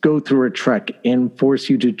go through a trek and force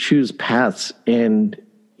you to choose paths, and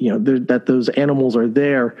that those animals are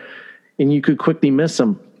there, and you could quickly miss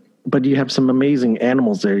them, but you have some amazing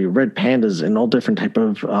animals there. You red pandas and all different type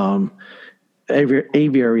of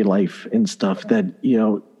aviary life and stuff that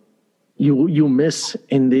you miss,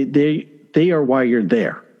 and they are why you're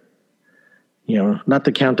there. Not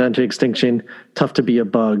the Countdown to Extinction, Tough to Be a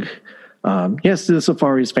Bug. Yes, the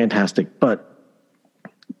safari is fantastic, but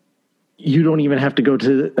you don't even have to go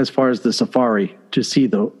to as far as the safari to see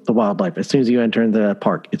the wildlife. As soon as you enter into that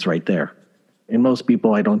park, it's right there. And most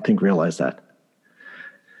people, I don't think, realize that.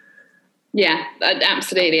 Yeah,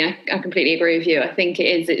 absolutely. I completely agree with you. I think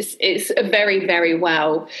it is. It's a very, very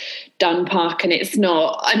well done park, and it's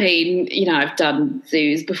not. I mean, I've done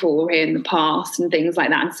zoos before here in the past and things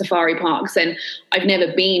like that, and safari parks, and I've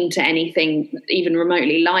never been to anything even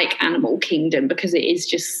remotely like Animal Kingdom because it is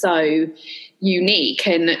just so unique.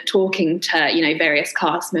 And talking to various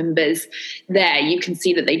cast members there, you can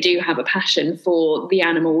see that they do have a passion for the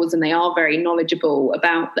animals and they are very knowledgeable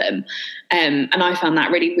about them, and I found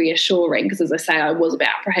that really reassuring because, as I say, I was a bit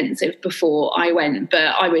apprehensive before I went,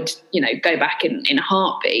 but I would go back in a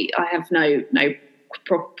heartbeat. I have no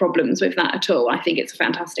problems with that at all. I think it's a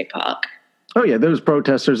fantastic park. Oh yeah, those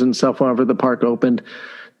protesters and stuff whenever the park opened,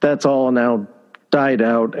 that's all now died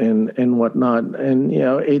out and whatnot. And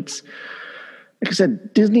it's, like I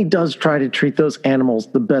said, Disney does try to treat those animals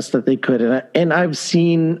the best that they could. And I've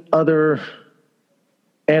seen other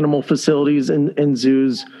animal facilities and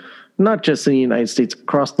zoos, not just in the United States,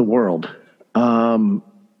 across the world.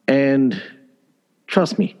 And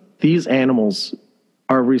trust me, these animals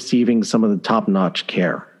are receiving some of the top-notch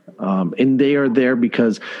care. And they are there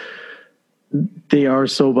because they are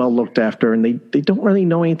so well looked after, and they don't really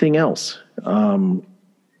know anything else.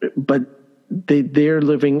 But they're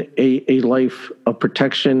living a life of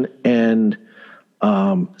protection and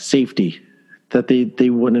safety that they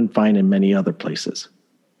wouldn't find in many other places.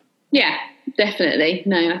 Yeah, definitely.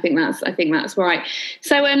 No, I think that's right.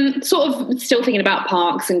 So, sort of still thinking about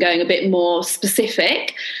parks and going a bit more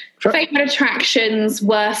specific. Sure. Favorite attractions,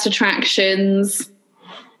 worst attractions.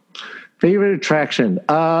 Favorite attraction.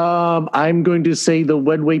 I'm going to say the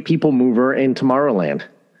Wedway People Mover in Tomorrowland.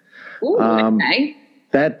 Ooh, okay.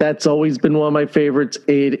 That's always been one of my favorites.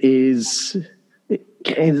 It's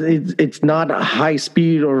not high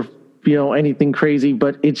speed or anything crazy,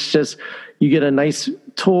 but it's just you get a nice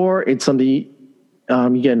tour. It's something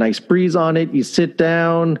you get a nice breeze on it. You sit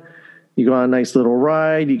down, you go on a nice little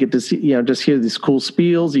ride. You get to see just hear these cool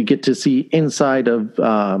spiels. You get to see inside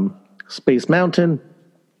of Space Mountain.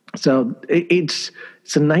 So it's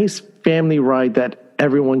a nice family ride that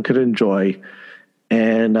everyone could enjoy.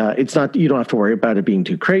 And it's not, you don't have to worry about it being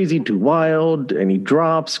too crazy, too wild, any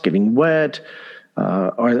drops, getting wet.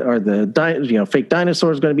 Are the fake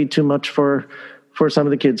dinosaurs going to be too much for some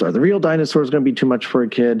of the kids? Are the real dinosaurs going to be too much for a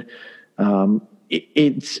kid?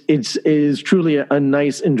 It is truly a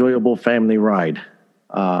nice, enjoyable family ride.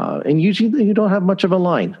 And usually you don't have much of a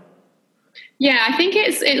line. Yeah, I think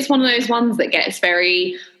it's one of those ones that gets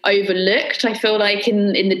very overlooked. I feel like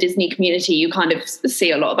in the Disney community, you kind of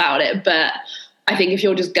see a lot about it, but I think if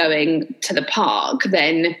you're just going to the park,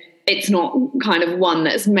 then it's not kind of one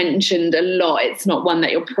that's mentioned a lot. It's not one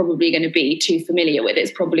that you're probably going to be too familiar with.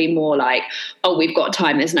 It's probably more like, oh, we've got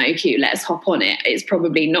time, there's no queue, let's hop on it. It's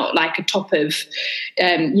probably not like a top of,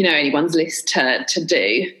 anyone's list to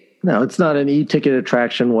do. No, it's not an e-ticket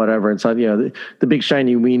attraction, whatever. It's not, the big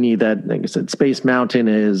shiny weenie that, like I said, Space Mountain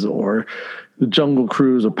is, or the Jungle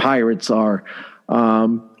Cruise or Pirates are.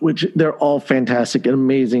 Which they're all fantastic and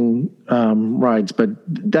amazing rides. But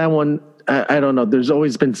that one, I don't know. There's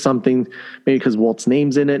always been something, maybe because Walt's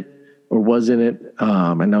name's in it or was in it.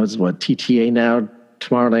 I know it's TTA now,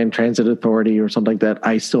 Tomorrowland Transit Authority or something like that.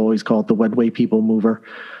 I still always call it the Wedway People Mover.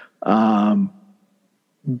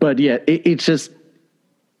 But yeah, it's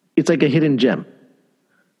like a hidden gem.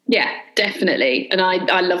 Yeah, definitely. And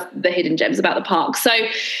I love the hidden gems about the park. So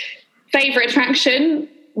favorite attraction,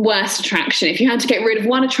 worst attraction. If you had to get rid of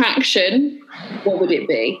one attraction, what would it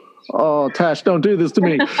be? Oh, Tash, don't do this to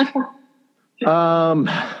me.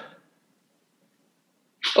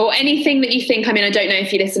 Or anything that you think, I don't know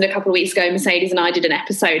if you listened a couple of weeks ago, Mercedes and I did an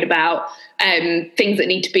episode about things that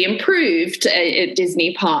need to be improved at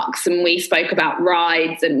Disney parks, and we spoke about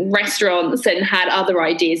rides and restaurants and had other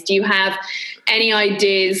ideas. Do you have any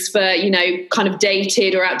ideas for, kind of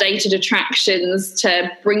dated or outdated attractions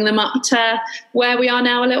to bring them up to where we are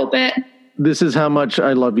now a little bit? This is how much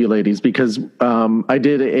I love you ladies, because I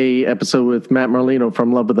did a episode with Matt Merlino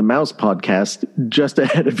from Love of the Mouse podcast just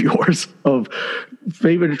ahead of yours of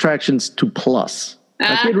favorite attractions to plus.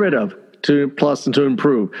 Not get rid of, to plus and to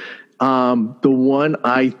improve. The one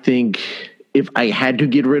I think, if I had to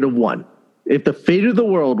get rid of one, if the fate of the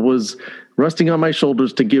world was resting on my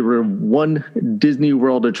shoulders to get rid of one Disney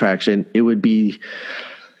World attraction, it would be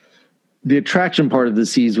the attraction part of the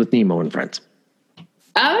Seas with Nemo and Friends.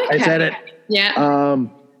 Oh, okay. I said it. Yeah.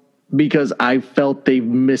 Because I felt they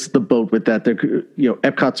missed the boat with that.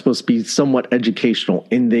 Epcot's supposed to be somewhat educational,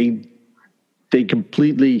 and they they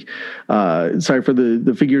completely, sorry for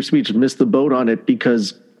the figure of speech, missed the boat on it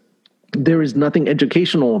because there is nothing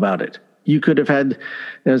educational about it. You could have had,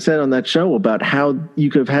 said on that show about how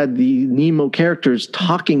you could have had the Nemo characters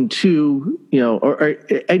talking to, or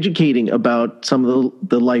educating about some of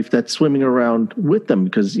the life that's swimming around with them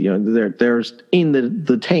because, they're in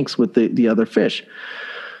the tanks with the other fish.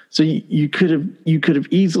 So you could have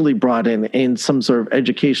easily brought in some sort of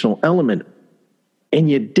educational element,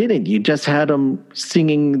 and you didn't. You just had them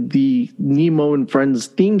singing the Nemo and Friends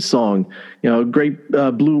theme song, Great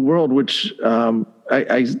Blue World, which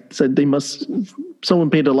I said someone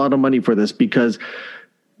paid a lot of money for this because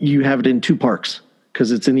you have it in two parks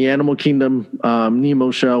because it's in the Animal Kingdom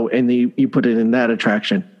Nemo show, and you put it in that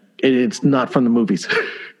attraction. It's not from the movies.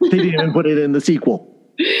 They didn't even put it in the sequel.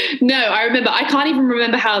 No, I remember. I can't even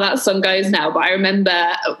remember how that song goes now, but I remember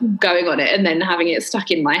going on it and then having it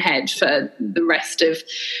stuck in my head for the rest of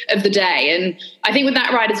the day. And I think with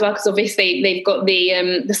that ride as well, because obviously they've got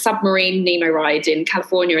the submarine Nemo ride in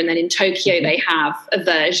California, and then in Tokyo they have a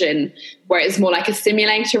version where it's more like a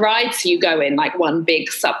simulator ride. So you go in like one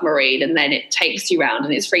big submarine and then it takes you around,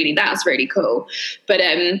 and that's really cool. But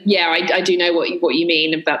I do know what you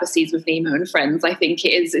mean about the Seas with Nemo and Friends. I think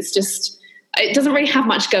it doesn't really have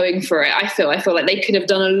much going for it. I feel like they could have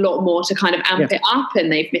done a lot more to kind of amp it up,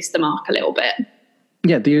 and they've missed the mark a little bit.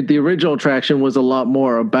 Yeah, the original attraction was a lot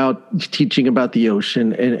more about teaching about the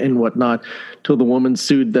ocean and whatnot. Till the woman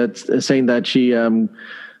sued that's saying that she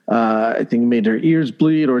I think made her ears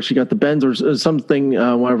bleed, or she got the bends or something.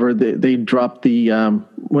 Whenever they dropped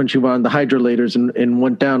when she went on the hydrolators and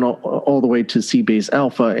went down all the way to Sea Base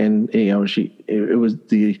Alpha, and it was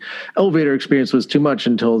the elevator experience was too much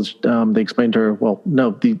until they explained to her, well,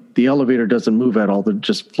 no, the elevator doesn't move at all. The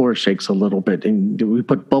just floor shakes a little bit, and we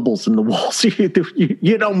put bubbles in the walls.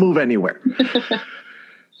 You don't move anywhere.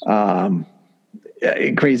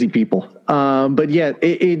 Crazy people. But yeah,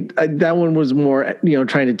 that one was more,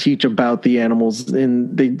 trying to teach about the animals,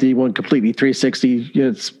 and they went completely 360.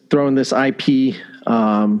 It's throwing this IP,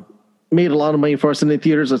 made a lot of money for us in the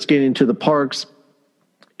theaters. Let's get into the parks.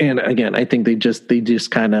 And again, I think they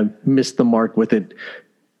just kind of missed the mark with it.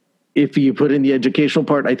 If you put in the educational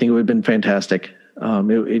part, I think it would have been fantastic.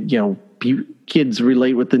 Kids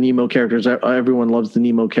relate with the Nemo characters. Everyone loves the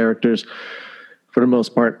Nemo characters for the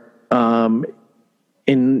most part.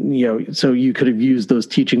 So you could have used those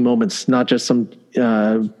teaching moments, not just some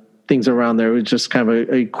things around there. It was just kind of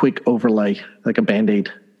a quick overlay, like a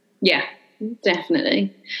Band-Aid. Yeah,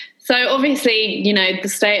 definitely. So obviously, the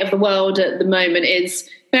state of the world at the moment is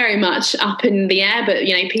very much up in the air, but,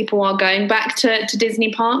 people are going back to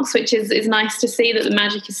Disney parks, which is nice to see that the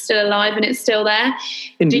magic is still alive and it's still there.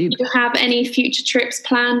 Indeed. Do you have any future trips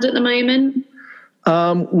planned at the moment?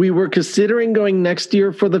 We were considering going next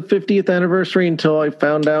year for the 50th anniversary until I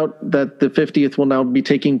found out that the 50th will now be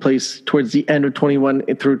taking place towards the end of 21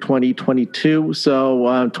 through 2022.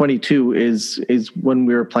 So 22 is when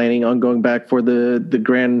we were planning on going back for the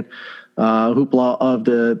grand hoopla of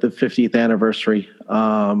the 50th anniversary.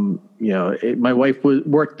 My wife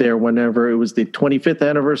worked there whenever it was the 25th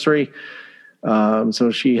anniversary.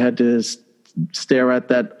 So she had to stare at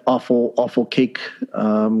that awful cake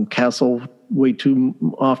castle way too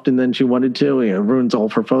often than she wanted to. It ruins all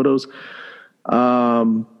of her photos. We're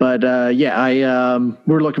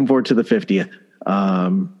looking forward to the 50th.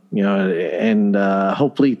 And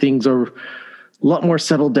hopefully things are a lot more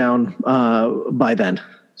settled down by then.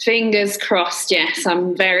 Fingers crossed. Yes,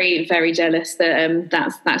 I'm very, very jealous that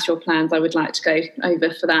that's your plans. I would like to go over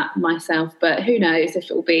for that myself, but who knows if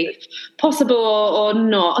it will be possible or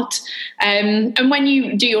not. And when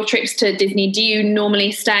you do your trips to Disney, do you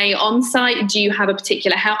normally stay on site? Do you have a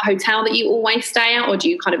particular hotel that you always stay at, or do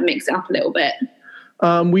you kind of mix it up a little bit?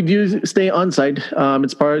 We do stay on site.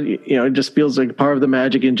 It's part of, it just feels like part of the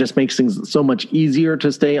magic and just makes things so much easier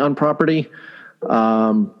to stay on property.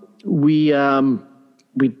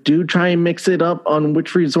 We do try and mix it up on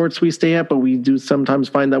which resorts we stay at, but we do sometimes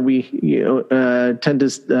find that we tend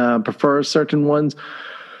to prefer certain ones.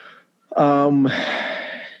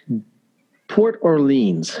 Port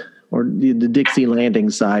Orleans, or the Dixie Landing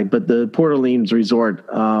side, but the Port Orleans resort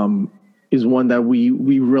is one that we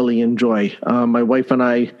really enjoy. My wife and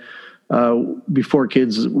I, before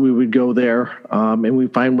kids, we would go there, and we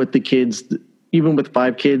find with the kids, even with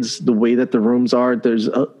 5 kids, the way that the rooms are,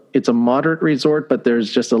 it's a moderate resort, but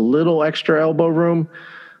there's just a little extra elbow room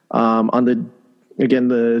on the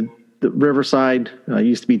Riverside.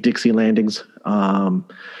 Used to be Dixie Landings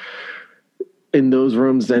in those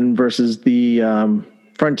rooms, then versus the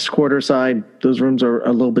French Quarter side. Those rooms are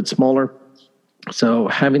a little bit smaller. So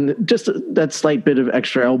having just that slight bit of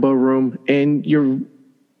extra elbow room, and you're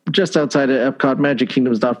just outside of Epcot. Magic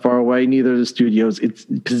Kingdom is not far away. Neither of the studios. Its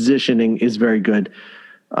positioning is very good.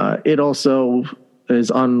 It also is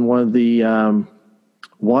on one of the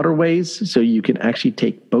waterways, so you can actually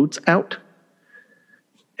take boats out.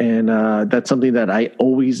 And that's something that I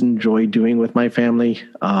always enjoy doing with my family.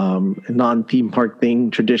 A non-theme park thing,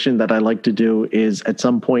 tradition that I like to do is at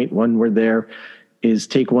some point when we're there is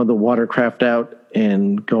take one of the watercraft out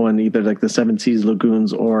and go on either like the Seven Seas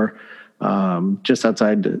Lagoons or just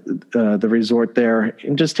outside the resort there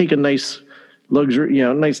and just take a nice luxury,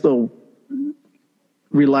 nice little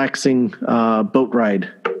relaxing boat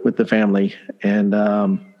ride with the family and,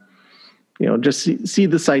 just see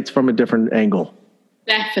the sights from a different angle.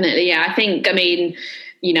 Definitely. Yeah.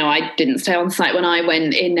 I didn't stay on site when I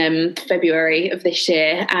went in February of this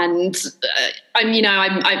year, and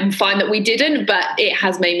I'm fine that we didn't, but it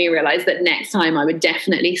has made me realize that next time I would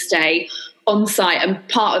definitely stay on site. And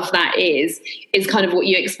part of that is kind of what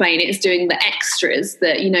you explain. It's doing the extras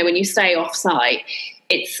that, when you stay off site,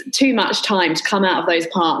 it's too much time to come out of those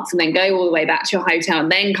parks and then go all the way back to your hotel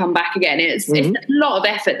and then come back again. It's a lot of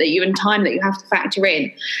effort and time that you have to factor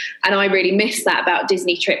in. And I really miss that about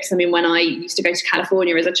Disney trips. I mean, when I used to go to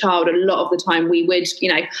California as a child, a lot of the time we would,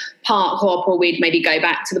 park hop, or we'd maybe go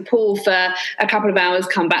back to the pool for a couple of hours,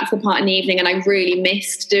 come back to the park in the evening. And I really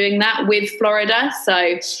missed doing that with Florida. So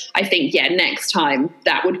I think, next time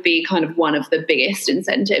that would be kind of one of the biggest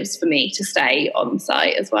incentives for me to stay on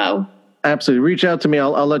site as well. Absolutely. Reach out to me.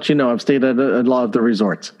 I'll let you know. I've stayed at a lot of the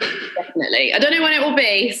resorts. Definitely. I don't know when it will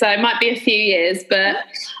be, so it might be a few years, but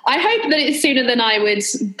I hope that it's sooner than I would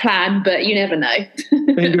plan, but you never know.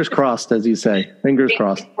 Fingers crossed, as you say. Fingers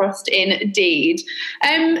crossed. Crossed indeed.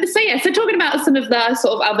 So talking about some of the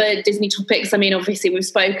sort of other Disney topics, I mean, obviously we've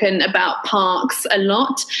spoken about parks a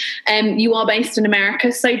lot. You are based in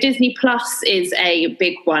America, so Disney Plus is a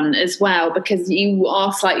big one as well, because you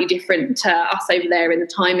are slightly different to us over there in the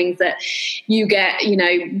timings that you get,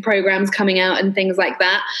 programs coming out and things like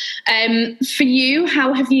that. For you,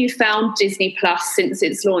 how have you found Disney Plus since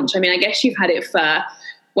its launch? I mean, I guess you've had it for,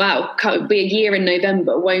 it'll be a year in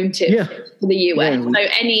November, won't it? Yeah. For the US. Yeah. So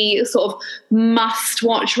any sort of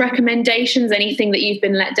must-watch recommendations, anything that you've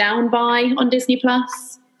been let down by on Disney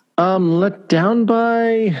Plus? Let down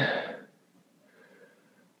by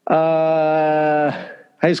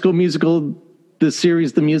High School Musical, the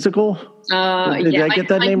series, The Musical. Did I get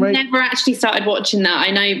that name right? I never actually started watching that.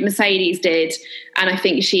 I know Mercedes did, and I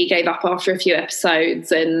think she gave up after a few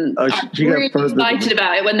episodes, and I was really excited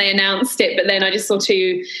about it when they announced it, but then I just saw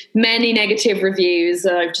too many negative reviews,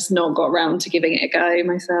 so I've just not got around to giving it a go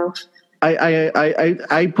myself.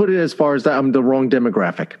 I put it as far as that I'm the wrong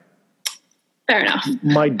demographic. Fair enough.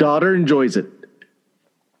 My daughter enjoys it.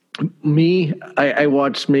 Me, I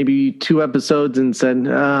watched maybe 2 episodes and said,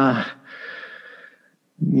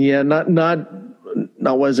 yeah, not what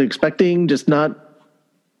I was expecting. Just not.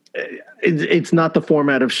 It's not the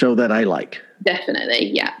format of show that I like.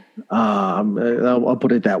 Definitely, yeah. I'll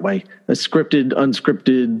put it that way. A scripted,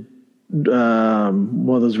 unscripted,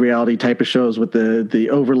 one of those reality type of shows with the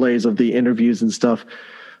overlays of the interviews and stuff.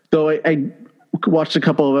 Though I watched a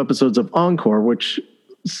couple of episodes of Encore, which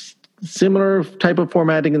similar type of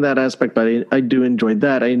formatting in that aspect, but I do enjoy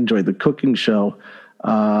that. I enjoyed the cooking show.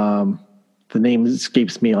 The name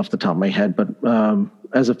escapes me off the top of my head, but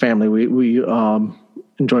as a family, we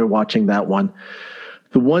enjoy watching that one.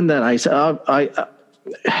 The one that I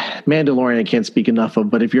Mandalorian, I can't speak enough of,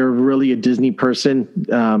 but if you're really a Disney person,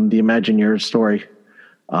 the Imagineers story,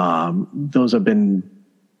 those have been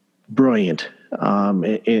brilliant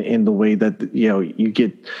in the way that, you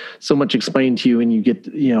get so much explained to you, and you get,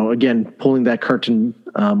 again, pulling that curtain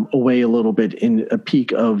away a little bit in a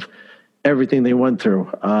peek of everything they went through.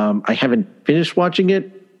 I haven't finished watching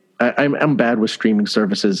it. I'm bad with streaming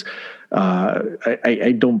services.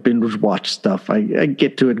 I don't binge watch stuff. I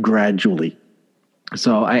get to it gradually.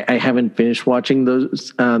 So I haven't finished watching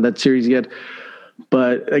that series yet.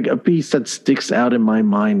 But like a piece that sticks out in my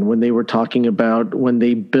mind when they were talking about when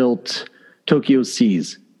they built Tokyo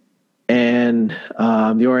Seas, and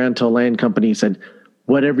the Oriental Land Company said,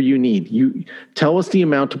 whatever you need, you tell us the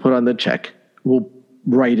amount to put on the check. We'll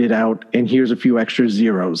write it out, and here's a few extra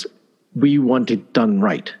zeros. We want it done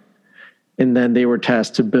right. And then they were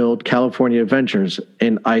tasked to build California Adventures,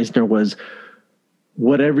 and Eisner was,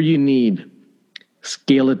 whatever you need,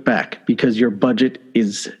 scale it back, because your budget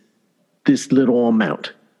is this little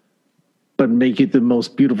amount, but make it the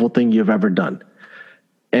most beautiful thing you've ever done.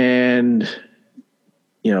 And,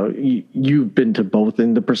 you've been to both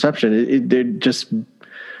in the perception. They're just,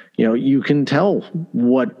 you can tell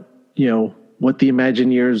what what the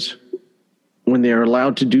Imagineers, when they're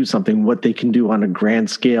allowed to do something, what they can do on a grand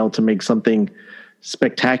scale to make something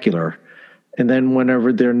spectacular. And then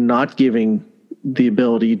whenever they're not giving the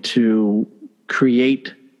ability to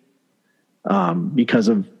create because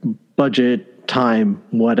of budget, time,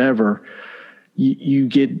 whatever, you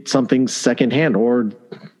get something secondhand. Or,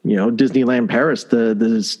 Disneyland Paris,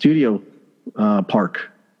 the studio park.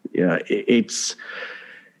 Yeah, it's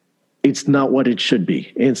not what it should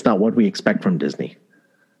be. It's not what we expect from Disney.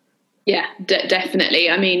 Yeah, definitely.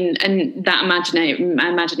 I mean, and that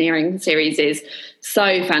Imagineering series is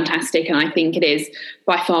so fantastic, and I think it is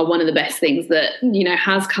by far one of the best things that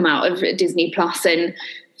has come out of Disney Plus. And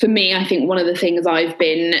for me, I think one of the things I've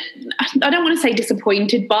been, I don't want to say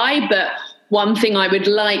disappointed by, but one thing I would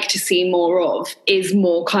like to see more of is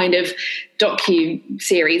more kind of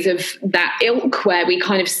docu-series of that ilk, where we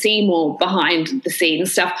kind of see more behind the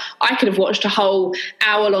scenes stuff. I could have watched a whole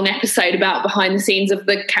hour-long episode about behind the scenes of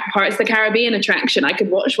the Pirates of the Caribbean attraction. I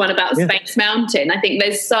could watch one about Space Mountain. I think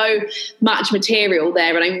there's so much material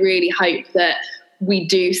there, and I really hope that we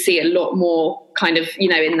do see a lot more kind of,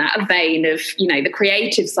 in that vein of, the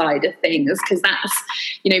creative side of things, because that's,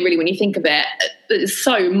 really when you think of it, there's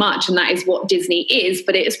so much, and that is what Disney is,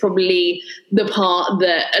 but it's probably the part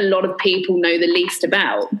that a lot of people know the least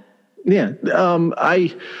about. Yeah.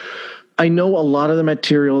 I know a lot of the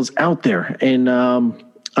materials out there, and on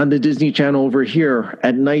the Disney Channel over here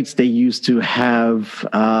at nights, they used to have,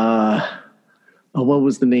 what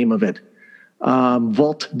was the name of it?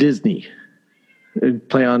 Vault Disney.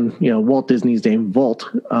 Play on, Walt Disney's name, Vault,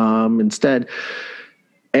 instead.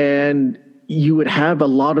 And you would have a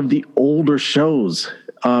lot of the older shows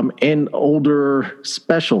and older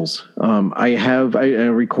specials. I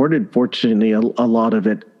recorded, fortunately, a lot of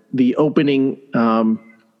it. The opening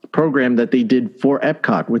program that they did for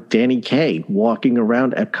Epcot with Danny Kaye walking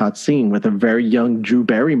around Epcot scene with a very young Drew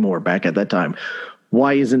Barrymore back at that time.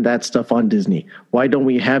 Why isn't that stuff on Disney? Why don't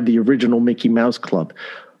we have the original Mickey Mouse Club?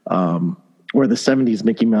 Or the 70s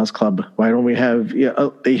Mickey Mouse Club? Why don't we have,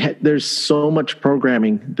 there's so much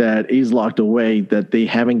programming that is locked away that they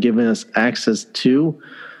haven't given us access to.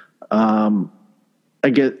 I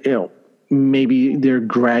guess, maybe they're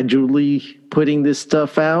gradually putting this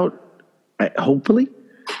stuff out, hopefully.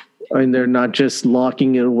 I mean, they're not just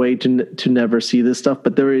locking it away to never see this stuff,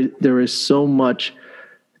 but there is so much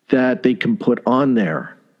that they can put on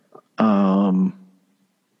there.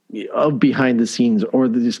 Of behind the scenes, or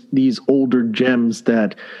these older gems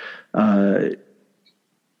that, like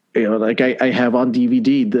I have on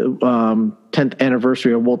DVD, the 10th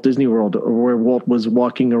anniversary of Walt Disney World, where Walt was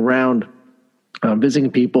walking around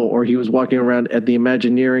visiting people, or he was walking around at the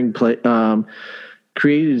Imagineering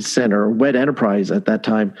Creative Center, Wed Enterprise at that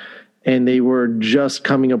time, and they were just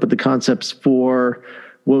coming up with the concepts for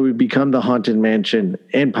what would become the Haunted Mansion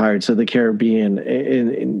and Pirates of the Caribbean.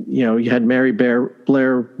 And you had Mary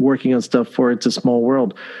Blair working on stuff for It's a Small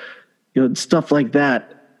World. Stuff like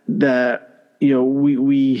that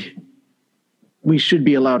we should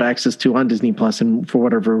be allowed access to on Disney Plus, and for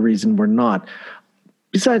whatever reason we're not.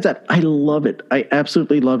 Besides that, I love it. I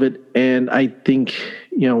absolutely love it. And I think,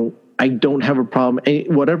 I don't have a problem.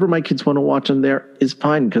 Whatever my kids want to watch on there is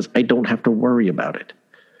fine, because I don't have to worry about it.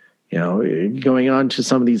 Going on to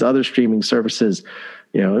some of these other streaming services,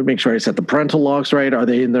 make sure I set the parental locks right. Are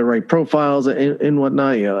they in the right profiles and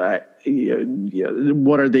whatnot?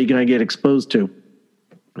 What are they going to get exposed to?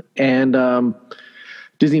 And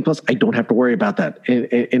Disney Plus, I don't have to worry about that. And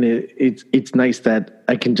it's nice that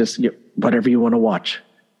I can just, whatever you want to watch.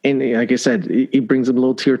 And like I said, it brings a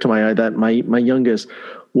little tear to my eye that my youngest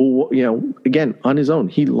will, again, on his own,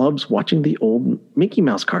 he loves watching the old Mickey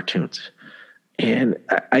Mouse cartoons. And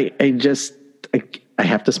I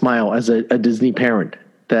have to smile as a Disney parent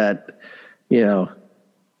that,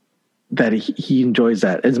 that he enjoys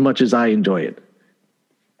that as much as I enjoy it.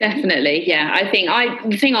 Definitely. Yeah. I think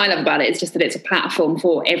the thing I love about it is just that it's a platform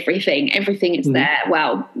for everything. Everything is there.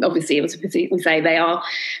 Well, obviously, as we say, they are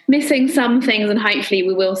missing some things, and hopefully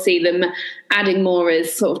we will see them adding more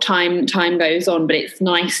as sort of time goes on. But it's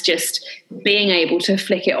nice just being able to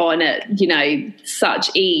flick it on at, such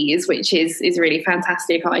ease, which is really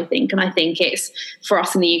fantastic, I think. And I think it's, for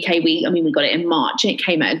us in the UK, we got it in March, and it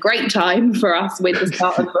came at a great time for us with the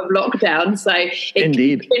start of lockdown. So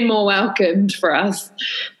it's been more welcomed for us.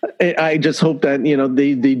 I just hope that,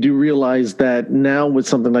 they do realize that now with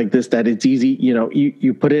something like this, that it's easy.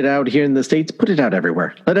 You put it out here in the States, put it out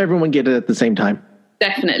everywhere. Let everyone get it at the same time.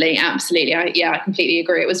 Definitely, absolutely. I completely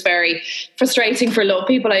agree. It was very frustrating for a lot of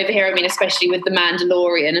people over here. I mean, especially with The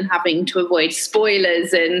Mandalorian and having to avoid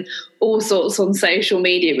spoilers and all sorts on social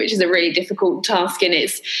media, which is a really difficult task in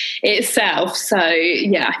itself. So,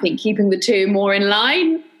 yeah, I think keeping the two more in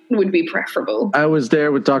line would be preferable. I was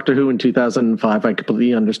there with Doctor Who in 2005. I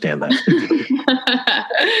completely understand that.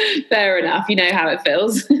 Fair enough. You know how it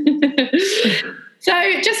feels. So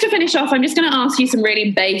just to finish off, I'm just going to ask you some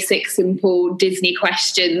really basic, simple Disney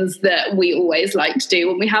questions that we always like to do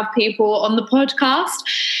when we have people on the podcast.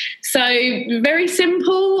 So very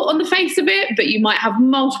simple on the face of it, but you might have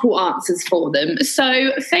multiple answers for them.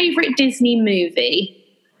 So favorite Disney movie?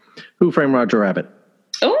 Who Framed Roger Rabbit?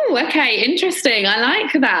 Oh, okay. Interesting. I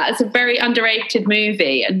like that. It's a very underrated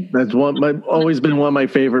movie. And That's always been one of my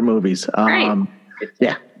favorite movies.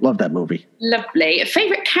 Yeah, love that movie. Lovely.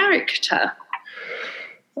 Favorite character?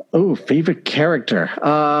 Oh, favorite character.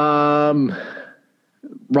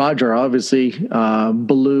 Roger, obviously.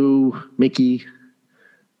 Baloo, Mickey.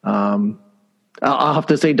 I'll have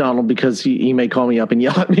to say Donald because he may call me up and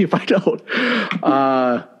yell at me if I don't.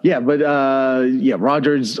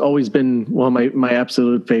 Roger's always been one of my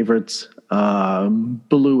absolute favorites.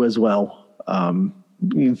 Baloo as well.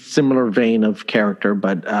 Similar vein of character,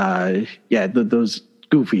 but those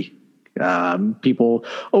Goofy. People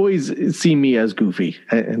always see me as Goofy,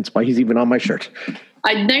 and that's why he's even on my shirt.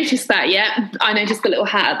 I noticed that, yeah. I noticed the little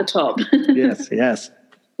hat at the top. Yes.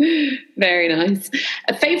 Very nice.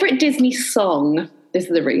 A favorite Disney song? This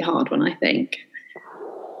is a really hard one, I think.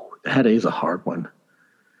 That is a hard one.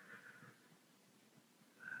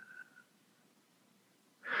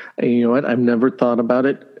 And you know what? I've never thought about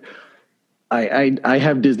it. I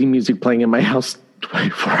have Disney music playing in my house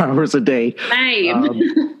 24 hours a day. Same.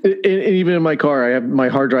 And even in my car, I have my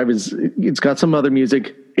hard drive it's got some other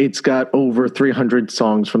music. It's got over 300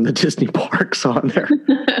 songs from the Disney parks on there.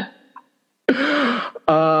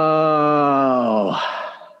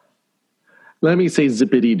 Let me say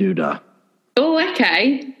Zippity Doo-Dah. Oh,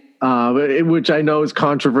 okay. Which I know is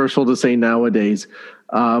controversial to say nowadays.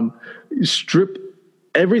 Strip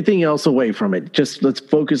everything else away from it. Just let's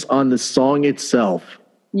focus on the song itself.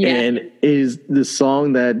 Yeah. And it is the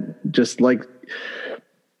song that just like,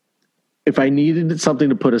 if I needed something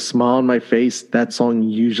to put a smile on my face, that song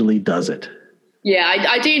usually does it. Yeah,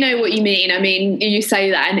 I do know what you mean. I mean, you say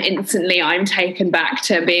that and instantly I'm taken back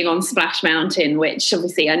to being on Splash Mountain, which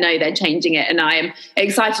obviously I know they're changing it and I am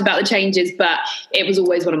excited about the changes, but it was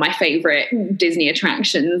always one of my favourite Disney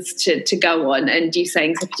attractions to go on. And you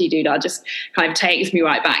saying Zippity Doo-Dah just kind of takes me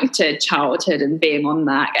right back to childhood and being on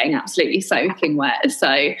that, getting absolutely soaking wet. So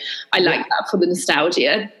I like that for the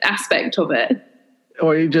nostalgia aspect of it.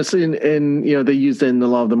 Or you just in they use it in a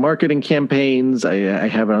lot of the marketing campaigns. I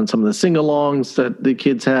have it on some of the sing-alongs that the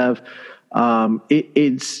kids have.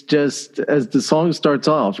 It's just as the song starts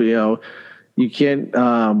off, you can't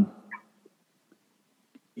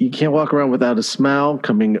walk around without a smile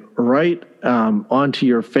coming right onto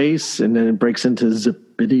your face, and then it breaks into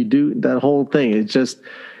zippity doo. That whole thing. It's just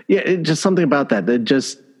something about that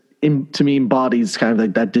just to me embodies kind of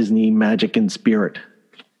like that Disney magic and spirit.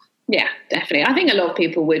 Yeah, definitely. I think a lot of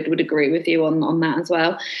people would agree with you on that as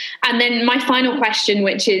well. And then my final question,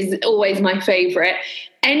 which is always my favourite,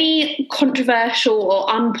 any controversial or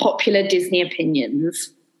unpopular Disney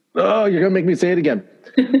opinions? Oh, you're going to make me say it again.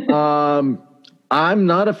 I'm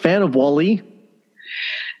not a fan of WALL-E.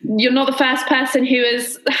 You're not the first person who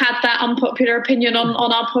has had that unpopular opinion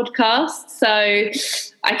on our podcast, so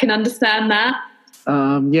I can understand that.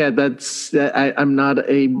 I'm not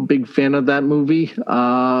a big fan of that movie.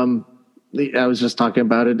 I was just talking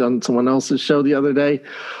about it on someone else's show the other day.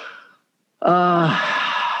 That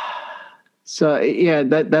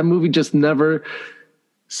movie just never,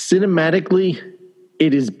 cinematically,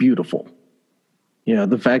 it is beautiful.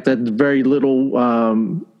 The fact that very little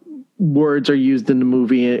words are used in the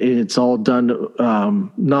movie, it's all done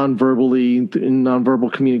non-verbally,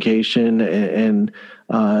 nonverbal communication and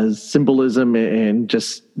symbolism, and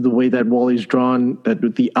just the way that WALL-E's drawn, that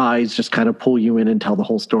with the eyes just kind of pull you in and tell the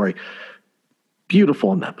whole story.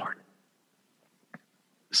 Beautiful in that part.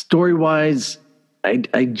 Story-wise,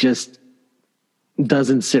 I just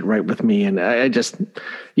doesn't sit right with me, and I'm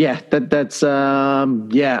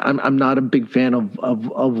not a big fan of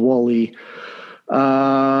WALL-E.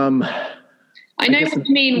 I know what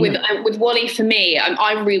you mean with WALL-E. For me,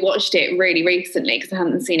 I rewatched it really recently because I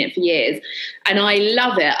hadn't seen it for years, and I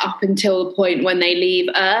love it up until the point when they leave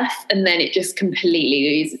Earth, and then it just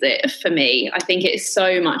completely loses it for me. I think it's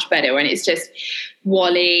so much better when it's just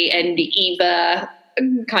WALL-E and Eva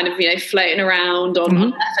kind of, floating around on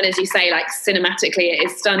Earth. And as you say, like cinematically, it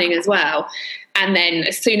is stunning as well. And then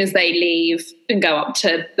as soon as they leave and go up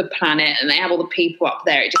to the planet and they have all the people up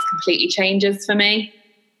there, it just completely changes for me.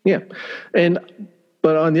 Yeah.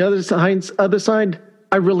 But on the other side,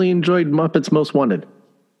 I really enjoyed Muppets Most Wanted.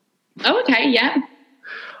 Oh, okay. Yeah.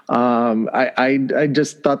 I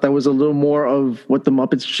just thought that was a little more of what the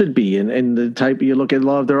Muppets should be. And the type, you look at a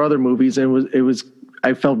lot of their other movies, and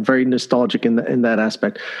I felt very nostalgic in that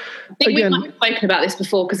aspect. I think we might have spoken about this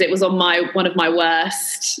before because it was on one of my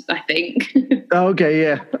worst, I think. Okay,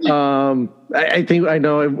 yeah. I think I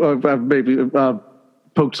know I've maybe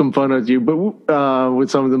poked some fun at you, but with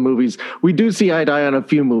some of the movies, we do see eye to eye on a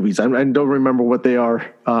few movies. I don't remember what they are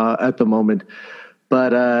at the moment,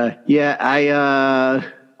 but I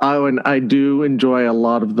do enjoy a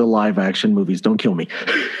lot of the live action movies. Don't kill me.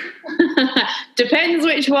 Depends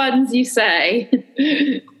which ones you say.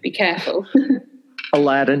 Be careful.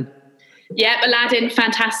 Aladdin. Yep, Aladdin,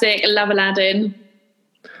 fantastic. I love Aladdin.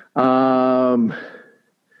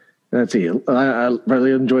 Let's see. I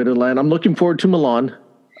really enjoyed Aladdin. I'm looking forward to Milan.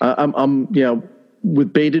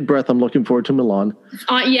 With bated breath, I'm looking forward to Milan.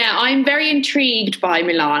 I'm very intrigued by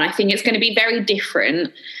Milan. I think it's going to be very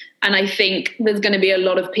different. And I think there's going to be a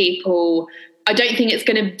lot of people. I don't think it's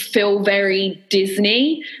going to feel very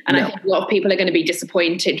Disney. And I think a lot of people are going to be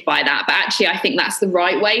disappointed by that. But actually, I think that's the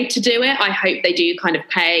right way to do it. I hope they do kind of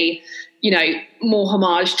pay, more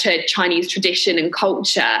homage to Chinese tradition and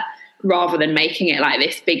culture rather than making it like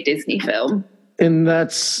this big Disney film. And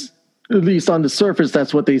that's, at least on the surface,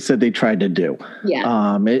 that's what they said they tried to do.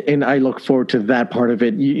 Yeah. And I look forward to that part of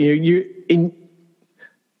it.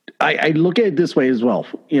 I look at it this way as well,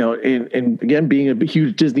 and again, being a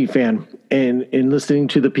huge Disney fan and listening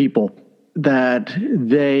to the people that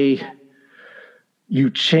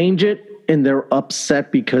you change it and they're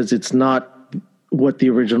upset because it's not what the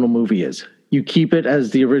original movie is. You keep it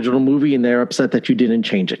as the original movie and they're upset that you didn't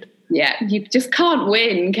change it. Yeah, you just can't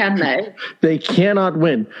win, can they? They cannot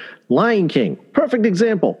win. Lion King, perfect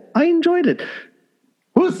example. I enjoyed it.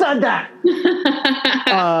 Who said that?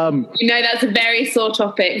 That's a very sore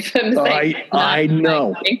topic for me. I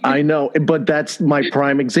know. But that's my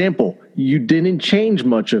prime example. You didn't change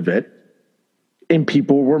much of it, and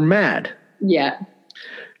people were mad. Yeah.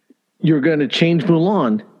 You're going to change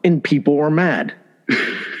Mulan, and people were mad.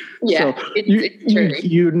 Yeah, so it's true.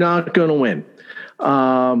 You're not going to win.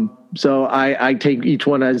 So I take each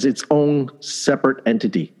one as its own separate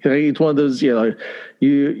entity. It's one of those, in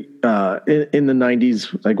the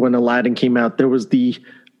 90s, like when Aladdin came out, there was the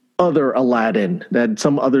other Aladdin that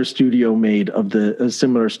some other studio made of a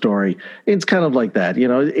similar story. It's kind of like that,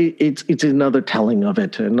 it's another telling of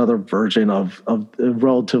it, another version of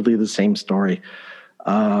relatively the same story.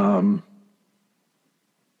 But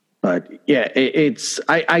yeah,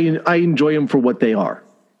 I enjoy them for what they are.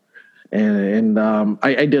 And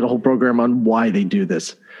I did a whole program on why they do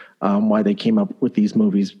this, why they came up with these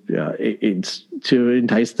movies. It's to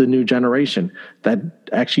entice the new generation that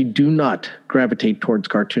actually do not gravitate towards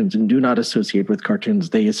cartoons and do not associate with cartoons.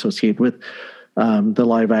 They associate with the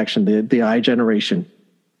live action. The I generation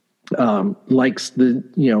likes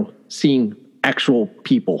seeing actual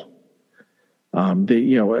people.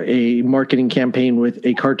 A marketing campaign with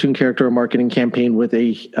a cartoon character, a marketing campaign with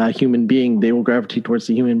a human being, they will gravitate towards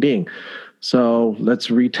the human being. So let's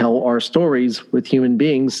retell our stories with human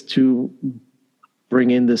beings to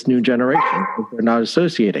bring in this new generation that they're not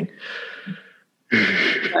associating.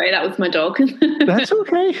 Sorry, that was my dog. That's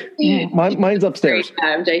okay. Mine's upstairs. No,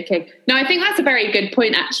 I'm joking. No, I think that's a very good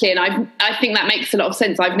point, actually, and I think that makes a lot of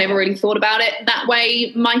sense. I've never really thought about it that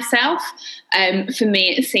way myself. For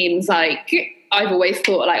me, it seems like I've always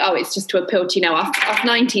thought it's just to appeal to, us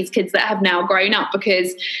 90s kids that have now grown up,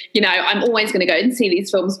 because, I'm always going to go and see these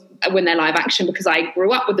films when they're live action because I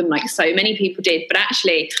grew up with them like so many people did. But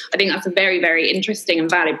actually, I think that's a very, very interesting and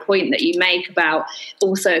valid point that you make about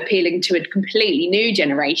also appealing to a completely new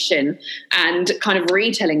generation and kind of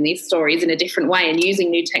retelling these stories in a different way and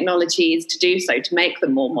using new technologies to do so, to make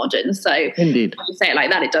them more modern. So indeed, when you say it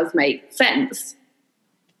like that, it does make sense.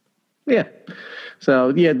 Yeah.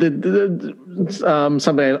 So yeah,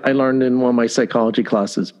 something I learned in one of my psychology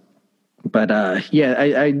classes, but I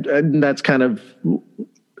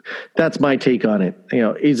that's my take on it.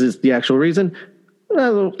 Is this the actual reason?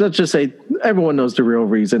 Let's just say everyone knows the real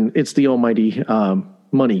reason. It's the almighty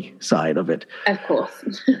money side of it. Of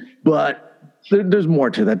course. But there's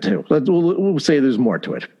more to that too. We'll say there's more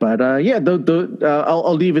to it. But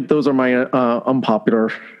I'll leave it. Those are my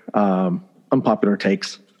unpopular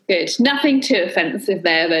takes. Good. Nothing too offensive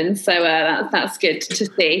there then. So that's good to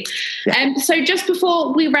see. Yeah. So just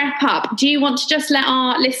before we wrap up, do you want to just let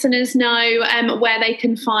our listeners know where they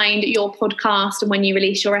can find your podcast and when you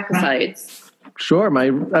release your episodes? Sure.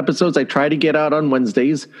 My episodes, I try to get out on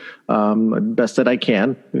Wednesdays, best that I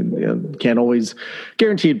can. Can't always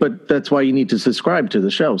guarantee it, but that's why you need to subscribe to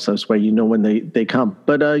the show. So that's why you know when they come.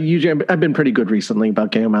 But usually I've been pretty good recently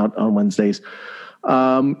about getting them out on Wednesdays.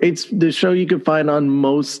 It's the show you can find on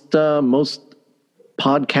most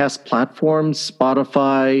podcast platforms,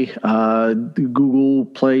 Spotify, the Google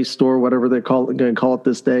Play Store, whatever they're going to call it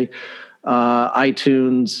this day,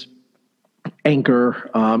 iTunes, Anchor.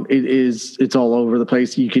 It's all over the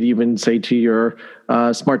place. You could even say to your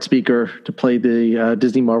smart speaker to play the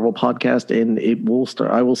Disney Marvel podcast, and it will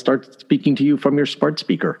start. I will start speaking to you from your smart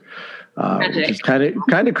speaker, which is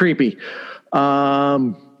kind of creepy.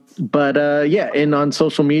 But and on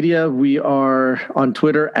social media, we are on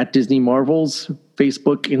Twitter at Disney Marvels,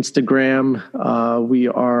 Facebook, Instagram. We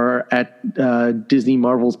are at Disney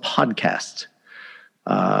Marvels Podcast.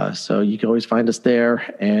 So you can always find us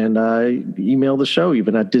there, and email the show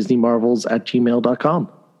even at disneymarvels@gmail.com.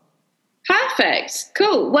 Perfect.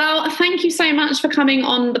 Cool. Well, thank you so much for coming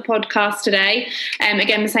on the podcast today.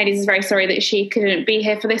 Again, Mercedes is very sorry that she couldn't be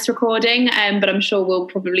here for this recording, but I'm sure we'll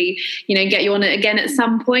probably, get you on it again at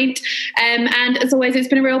some point. And as always, it's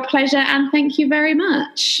been a real pleasure, and thank you very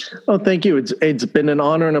much. Oh, thank you. It's been an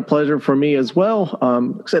honor and a pleasure for me as well.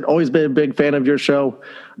 Like I said, always been a big fan of your show.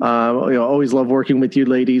 Always love working with you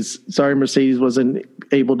ladies. Sorry Mercedes wasn't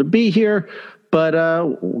able to be here, but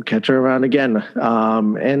we'll catch her around again.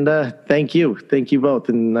 And thank you both,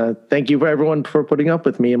 and thank you for everyone for putting up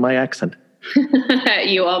with me and my accent.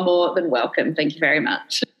 You are more than welcome. Thank you very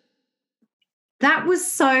much. That was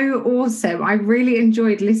so awesome. I really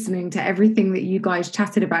enjoyed listening to everything that you guys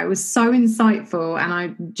chatted about. It was so insightful, and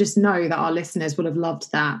I just know that our listeners would have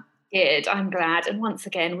loved that. Good. I'm glad. And once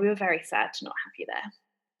again, we were very sad to not have you there.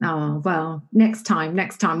 Oh, well, next time.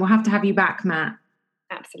 We'll have to have you back, Matt.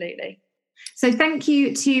 Absolutely. So thank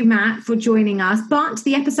you to Matt for joining us, but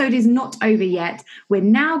the episode is not over yet. We're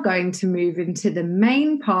now going to move into the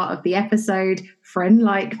main part of the episode, Friend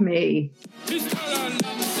Like Me.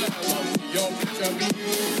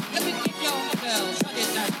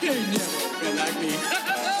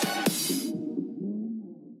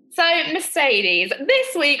 So, Mercedes,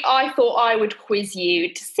 this week I thought I would quiz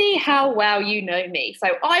you to see how well you know me. So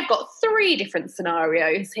I've got 3 different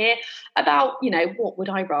scenarios here about, what would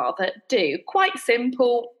I rather do? Quite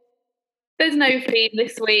simple. There's no theme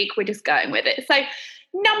this week. We're just going with it. So,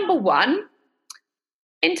 number 1,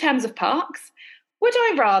 in terms of parks, would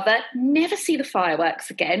I rather never see the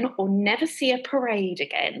fireworks again or never see a parade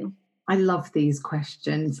again? I love these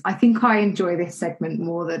questions. I think I enjoy this segment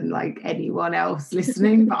more than anyone else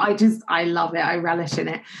listening, but I love it. I relish in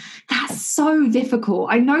it. That's so difficult.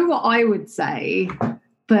 I know what I would say,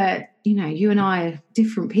 but you and I are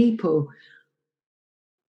different people.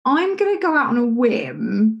 I'm going to go out on a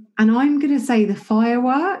whim and I'm going to say the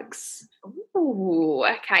fireworks. Ooh,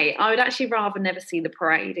 okay. I would actually rather never see the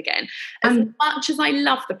parade again. As much as I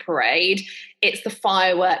love the parade, it's the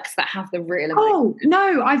fireworks that have the real emotion. Oh,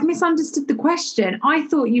 no, I've misunderstood the question. I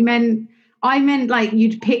thought I meant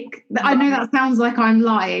you'd pick. I know that sounds like I'm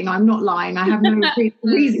lying. I'm not lying. I have no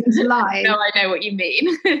reason to lie. No, I know what you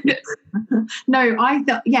mean. No, I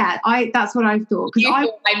thought, that's what I thought. You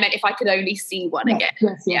thought I meant if I could only see one again.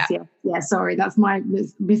 Yes. Sorry, that's my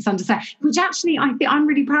misunderstanding. Which actually, I think I'm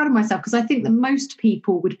really proud of myself because I think that most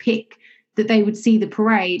people would pick that they would see the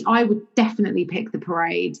parade. I would definitely pick the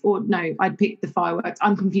parade, or no, I'd pick the fireworks.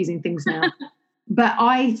 I'm confusing things now. But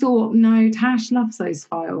I thought, no, Tash loves those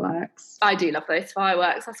fireworks. I do love those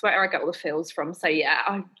fireworks. That's where I get all the feels from. So,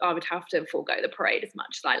 yeah, I would have to forego the parade as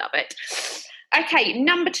much as I love it. Okay,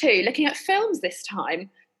 number 2, looking at films this time.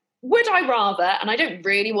 Would I rather, and I don't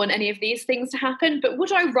really want any of these things to happen, but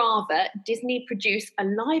would I rather Disney produce a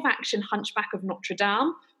live-action Hunchback of Notre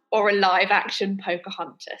Dame or a live-action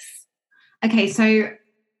Pocahontas? Okay, so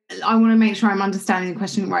I want to make sure I'm understanding the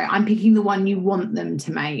question right. I'm picking the one you want them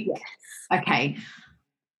to make. Yes. Okay.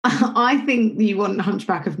 I think you want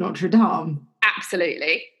Hunchback of Notre Dame.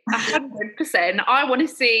 Absolutely. 100%. I want to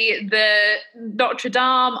see the Notre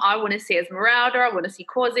Dame. I want to see Esmeralda. I want to see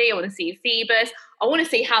Quasi. I want to see Phoebus. I want to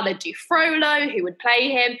see how they do Frollo, who would play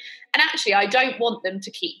him. And actually, I don't want them to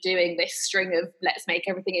keep doing this string of let's make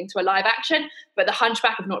everything into a live action. But the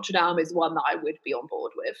Hunchback of Notre Dame is one that I would be on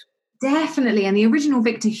board with. Definitely. And the original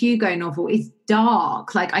Victor Hugo novel is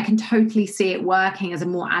dark. Like, I can totally see it working as a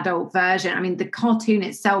more adult version. I mean, the cartoon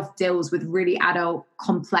itself deals with really adult,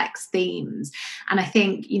 complex themes. And I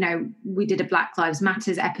think, you know, we did a Black Lives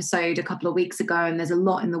Matters episode a couple of weeks ago, and there's a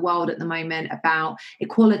lot in the world at the moment about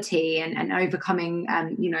equality and overcoming,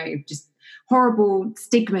 you know, just horrible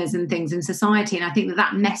stigmas and things in society. And I think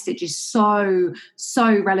that message is so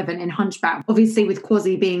relevant in Hunchback. Obviously, with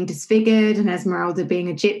Quasi being disfigured and Esmeralda being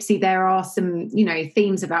a gypsy, there are some, you know,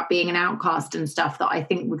 themes about being an outcast and stuff that I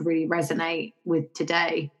think would really resonate with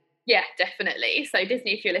today. Yeah, definitely. So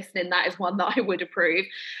Disney, if you're listening, that is one that I would approve.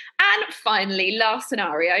 And finally, last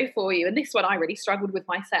scenario for you, and this one I really struggled with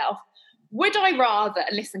myself. Would I rather,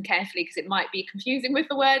 and listen carefully because it might be confusing with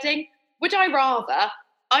the wording, would I rather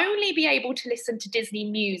only be able to listen to Disney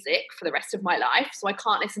music for the rest of my life, so I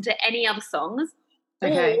can't listen to any other songs,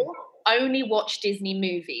 or only watch Disney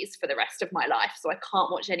movies for the rest of my life, so I can't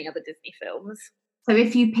watch any other Disney films? So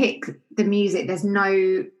if you pick the music, there's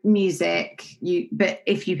no music, but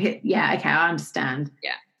if you pick, I understand.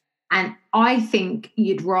 Yeah. And I think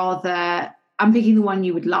you'd rather, I'm picking the one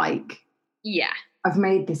you would like. Yeah. I've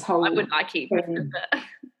made this whole... I wouldn't like either, but...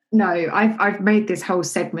 No, I've made this whole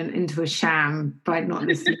segment into a sham by not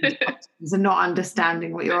listening to questions and not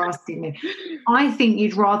understanding what you're asking me. I think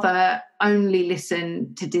you'd rather only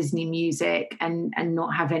listen to Disney music and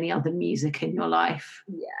not have any other music in your life.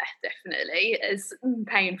 Yeah, definitely. As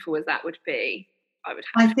painful as that would be,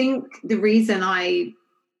 I think the reason I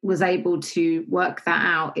was able to work that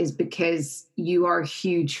out is because you are a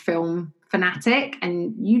huge film fanatic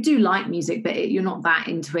and you do like music, but you're not that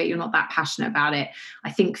into it, you're not that passionate about it. I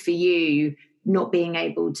think for you, not being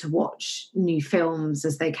able to watch new films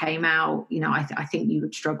as they came out, you know, I think you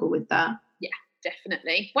would struggle with that. Yeah,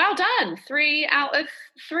 definitely. Well done. 3 out of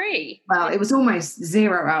 3. Well, it was almost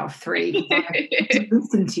 0 out of 3. I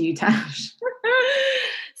listen to you, Tash.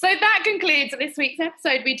 So that concludes this week's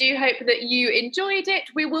episode. We do hope that you enjoyed it.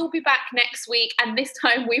 We will be back next week, and this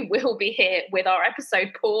time we will be here with our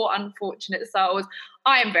episode, Poor Unfortunate Souls.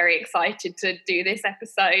 I am very excited to do this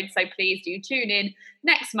episode, so please do tune in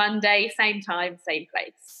next Monday, same time, same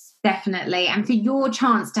place. Definitely. And for your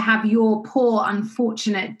chance to have your Poor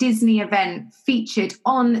Unfortunate Disney event featured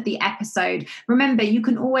on the episode, remember, you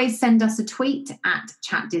can always send us a tweet at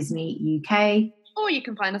ChatDisney UK. Or you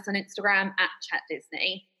can find us on Instagram at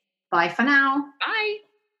ChatDisney. Bye for now. Bye.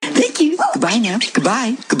 Thank you. Goodbye now.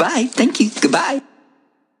 Goodbye. Goodbye. Thank you. Goodbye.